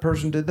 that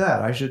person did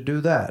that, I should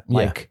do that. Yeah.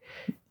 Like,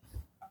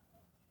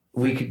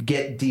 we could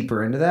get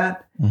deeper into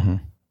that.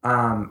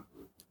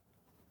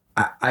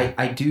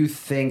 I do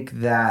think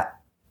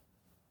that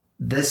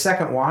this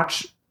second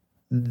watch,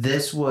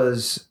 this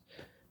was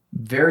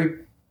very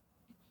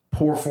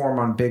poor form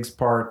on Big's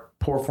part,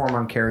 poor form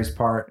on Carrie's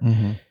part.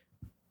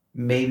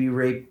 Maybe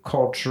rape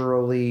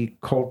culture-ish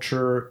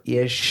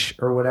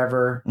or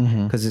whatever,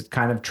 because it's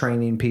kind of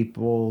training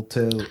people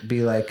to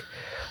be like,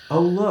 oh,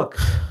 look.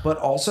 But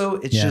also,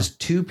 it's just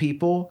two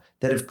people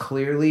that have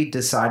clearly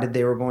decided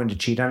they were going to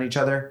cheat on each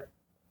other,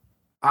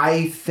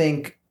 I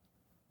think,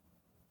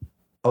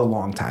 a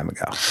long time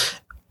ago.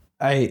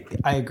 I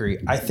agree.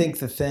 I think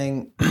the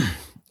thing,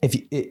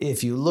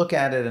 if you look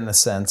at it in a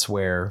sense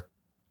where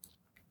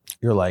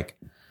you're like,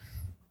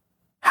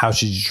 how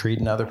should you treat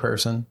another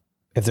person?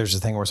 If there's a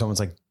thing where someone's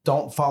like,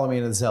 don't follow me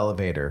into this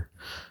elevator,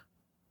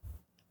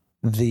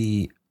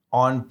 the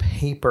on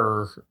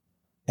paper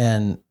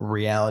and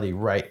reality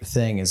right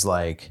thing is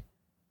like,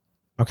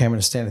 okay, I'm going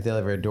to stand at the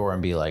elevator door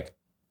and be like,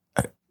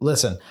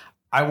 listen,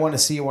 I want to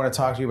see you, want to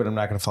talk to you, but I'm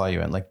not going to follow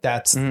you in. Like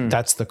that's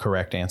the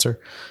correct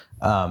answer.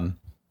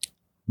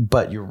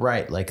 But you're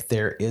right. Like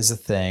there is a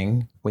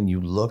thing when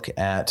you look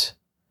at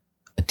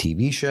a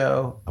TV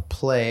show, a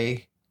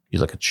play, you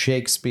look at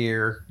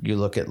Shakespeare, you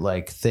look at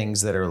like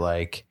things that are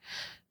like,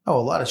 oh,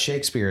 a lot of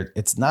Shakespeare,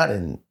 it's not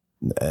in,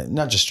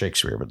 not just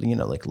Shakespeare, but you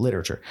know, like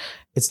literature.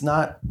 It's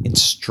not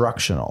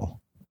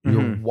instructional.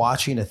 You're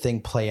watching a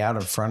thing play out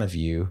in front of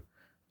you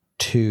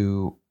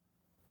to,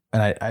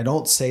 and I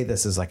don't say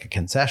this as like a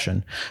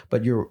concession,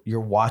 but you're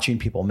watching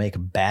people make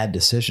bad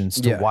decisions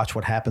to watch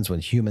what happens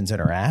when humans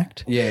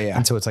interact. Yeah.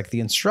 And so it's like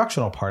the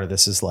instructional part of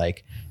this is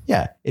like,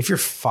 yeah, if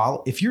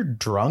you're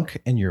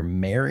drunk and you're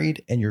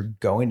married and you're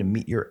going to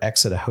meet your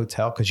ex at a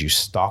hotel because you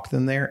stalked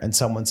them there and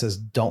someone says,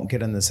 don't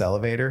get in this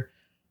elevator,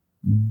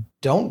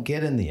 don't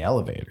get in the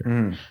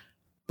elevator.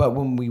 But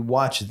when we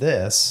watch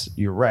this,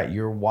 you're right.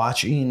 You're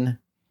watching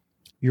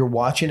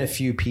a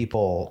few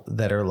people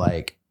that are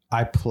like,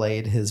 I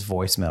played his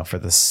voicemail for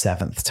the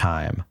 7th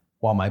time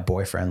while my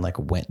boyfriend like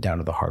went down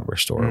to the hardware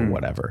store or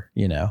whatever,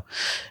 you know?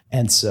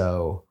 And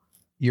so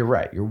you're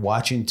right. You're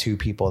watching two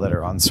people that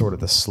are on sort of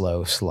the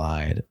slow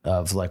slide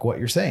of like what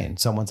you're saying.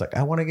 Someone's like,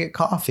 I want to get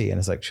coffee. And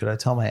it's like, should I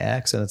tell my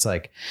ex? And it's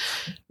like,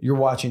 you're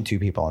watching two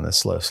people on this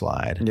slow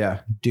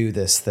slide do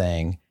this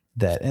thing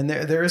that, and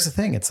there is a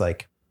thing. It's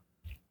like,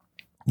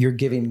 you're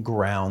giving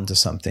ground to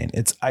something.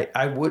 It's,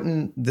 I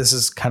wouldn't, this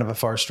is kind of a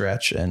far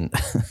stretch and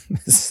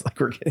this is like,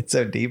 we're getting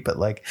so deep, but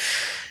like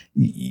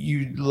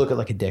you look at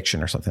like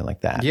addiction or something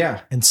like that.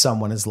 Yeah. And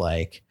someone is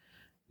like,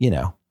 you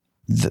know,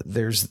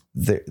 there's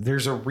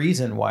a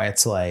reason why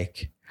it's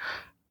like,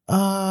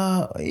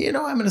 you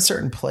know, I'm in a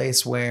certain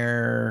place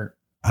where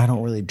I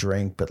don't really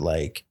drink, but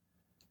like,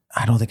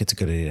 I don't think it's a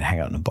good idea to hang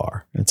out in a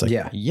bar. And it's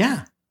like,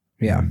 yeah.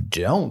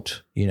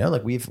 Don't, you know,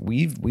 like we've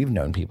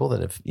known people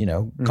that have, you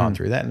know, gone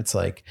through that. And it's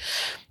like,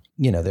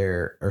 you know,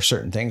 there are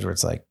certain things where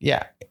it's like,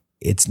 yeah,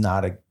 it's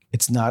not a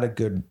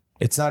good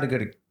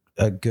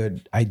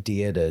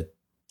idea to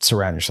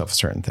surround yourself with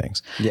certain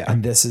things. Yeah.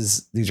 And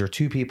these are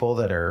two people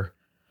that are,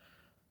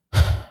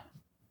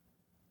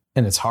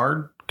 and it's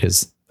hard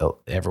because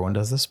everyone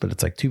does this, but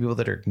it's like two people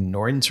that are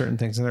ignoring certain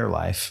things in their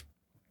life.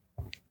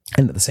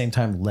 And at the same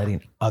time,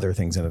 letting other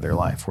things into their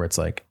life where it's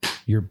like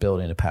you're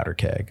building a powder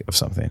keg of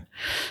something.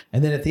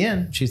 And then at the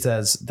end, she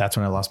says, that's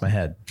when I lost my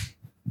head.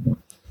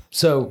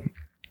 So,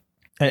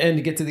 and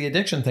to get to the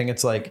addiction thing,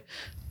 it's like,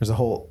 there's a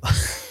whole,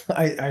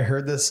 I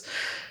heard this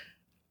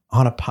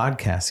on a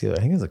podcast. I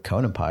think it was a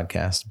Conan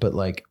podcast, but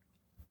like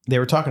they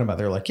were talking about,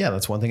 they're like, yeah,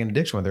 that's one thing in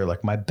addiction where they're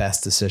like, my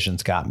best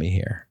decisions got me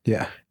here.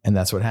 Yeah. And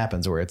that's what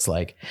happens where it's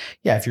like,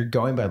 yeah, if you're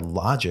going by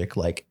logic,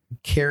 like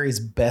Carrie's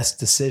best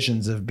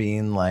decisions of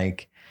being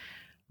like,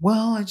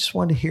 well, I just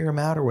wanted to hear him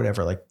out or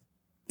whatever. Like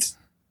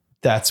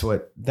that's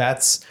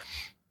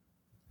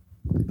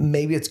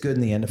maybe it's good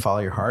in the end to follow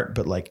your heart,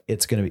 but like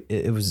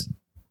it was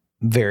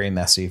very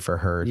messy for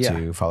her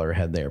to follow her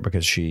head there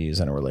because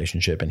she's in a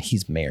relationship and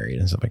he's married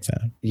and stuff like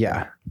that.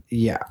 Yeah.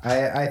 Yeah.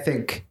 I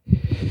think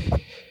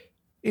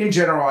in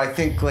general, I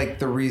think like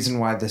the reason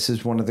why this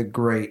is one of the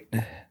great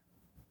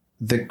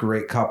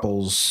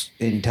couples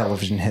in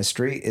television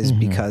history is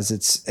because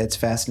it's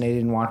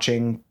fascinating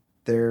watching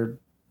their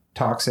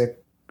toxicness.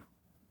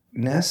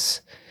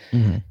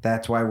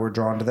 That's why we're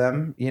drawn to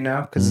them, you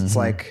know, because it's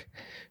like,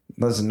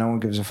 listen, no one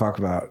gives a fuck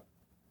about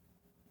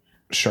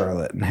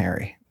Charlotte and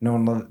Harry.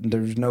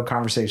 There's no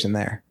conversation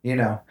there, you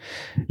know,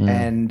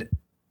 and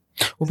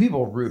well,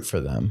 people root for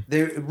them.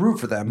 They root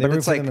for them, but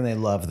it's like, and they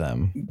love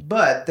them.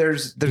 But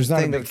there's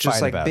thing of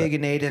just like Big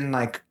and Aiden,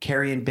 like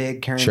carrying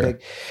Big,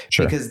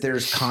 because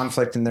there's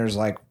conflict and there's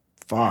like,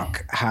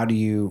 fuck, how do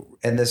you?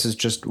 And this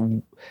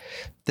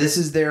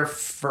is their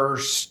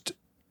first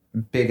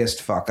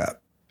biggest fuck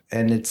up,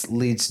 and it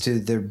leads to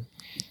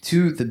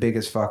the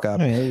biggest fuck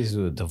up. I mean, it leads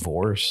to a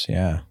divorce.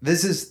 Yeah,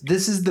 this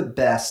is the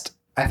best.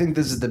 I think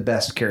this is the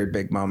best Carrie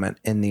Big moment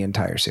in the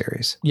entire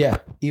series. Yeah.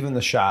 Even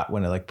the shot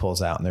when it like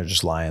pulls out and they're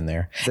just lying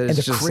there. And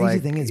the crazy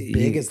like, thing is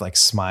Big is like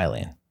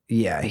smiling.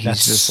 Yeah. He's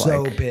That's just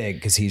so like, big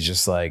because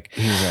he's like,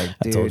 I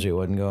told you it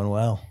wasn't going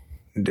well.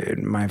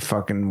 Dude, my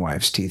fucking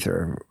wife's teeth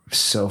are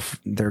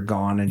they're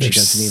gone and she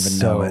doesn't even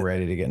know it. So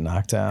ready to get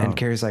knocked out. And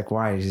Carrie's like,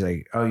 why? She's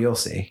like, oh, you'll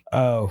see.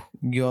 Oh,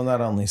 you'll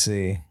not only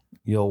see,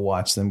 you'll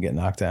watch them get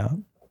knocked out.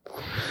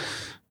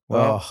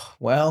 Well,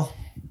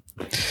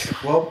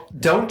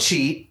 don't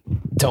cheat.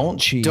 Don't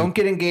cheat. Don't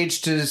get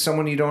engaged to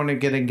someone you don't want to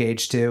get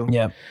engaged to.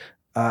 Yeah.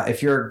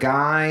 If you're a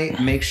guy,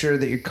 make sure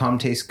that your cum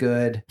tastes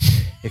good.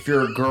 If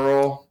you're a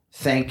girl,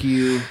 thank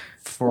you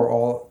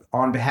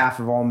on behalf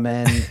of all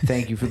men,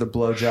 thank you for the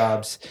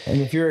blowjobs.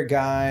 And if you're a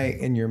guy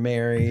and you're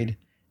married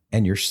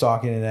and you're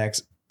stalking an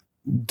ex,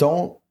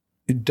 don't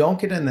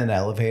get in an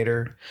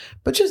elevator,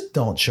 but just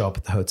don't show up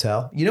at the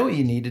hotel. You know what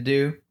you need to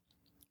do?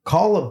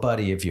 Call a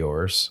buddy of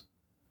yours.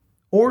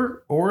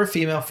 Or a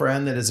female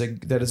friend that is a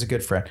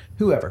good friend,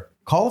 whoever.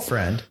 Call a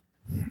friend,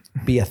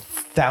 be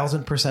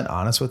 1,000%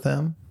 honest with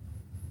them,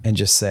 and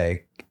just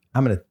say,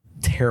 I'm in a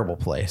terrible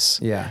place.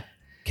 Yeah.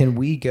 Can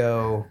we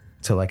go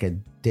to like a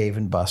Dave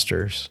and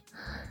Buster's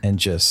and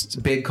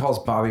just Big calls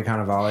Bobby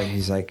Cannavale.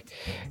 He's like,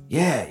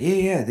 yeah.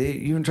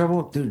 You in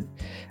trouble, dude?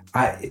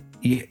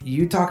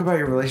 You talk about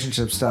your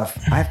relationship stuff.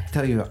 I have to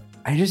tell you,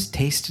 I just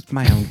tasted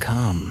my own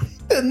cum.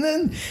 and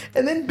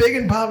then Big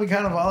and Bobby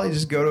Cannavale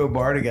just go to a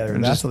bar together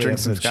and Just that's drink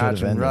some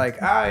scotch. And we're like,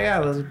 oh yeah,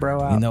 let's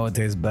bro out. you know what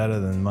tastes better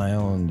than my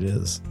own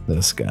jizz?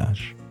 The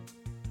scotch.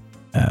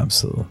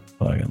 Absolutely.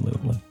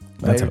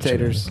 Later,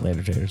 taters.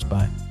 Later, taters.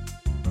 Bye.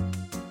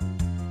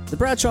 The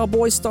Bradshaw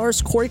Boys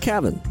stars Corey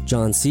Cavan,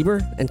 John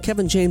Sieber, and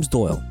Kevin James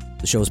Doyle.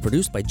 The show is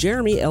produced by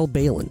Jeremy L.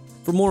 Balin.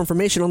 For more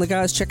information on the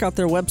guys, check out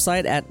their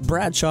website at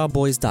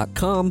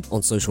bradshawboys.com,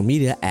 on social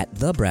media at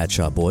The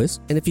Bradshaw Boys,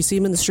 and if you see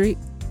them in the street,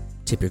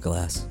 tip your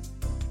glass.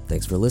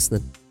 Thanks for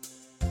listening.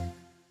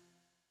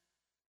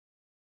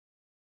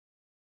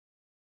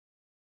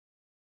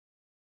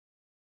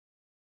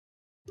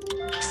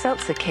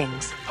 Seltzer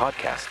Kings.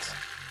 Podcasts.